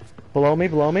one. Below me,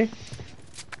 below me.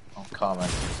 Oh,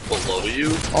 comment. below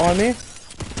you. On me.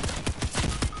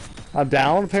 I'm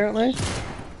down, apparently.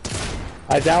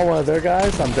 I downed one of their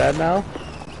guys. I'm dead now.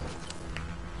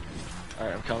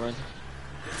 Alright, I'm coming.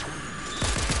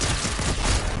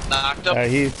 Knocked him.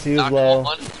 He was Knocked low.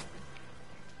 one.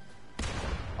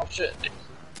 Oh shit.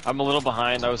 I'm a little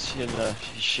behind, I was hitting the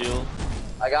shield.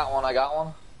 I got one. I got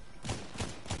one.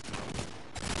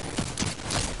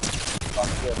 Fuck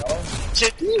yeah, no.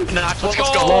 Shit, knocked one. Let's Let's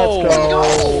go. go. Let's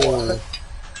go.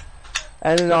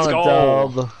 Ending Let's on a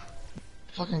go. dub.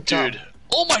 Fucking Dude.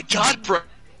 Oh my god, Brennan.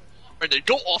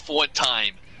 Go off one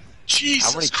time.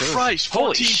 Jesus How many kills? Christ. Holy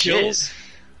 14 shit. kills.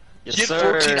 Yes, You had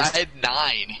sir. 14. I had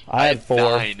 9. I had 4.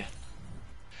 9.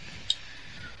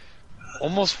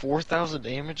 Almost 4,000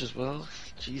 damage as well.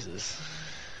 Jesus.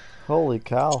 Holy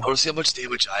cow. I want to see how much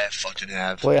damage I fucking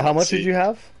have. Wait, how Let's much see. did you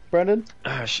have, Brendan?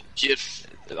 He had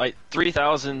Like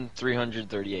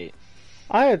 3,338.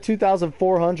 I had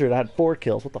 2,400. I had 4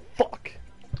 kills. What the fuck?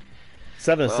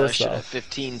 7 Well, I assists, should though. have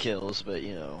 15 kills, but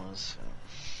you know.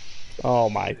 Oh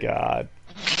my god.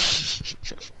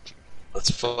 Let's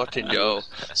fucking go.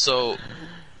 So,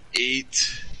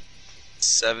 8,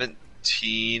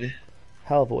 17.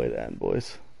 Hell of a way to end,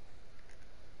 boys.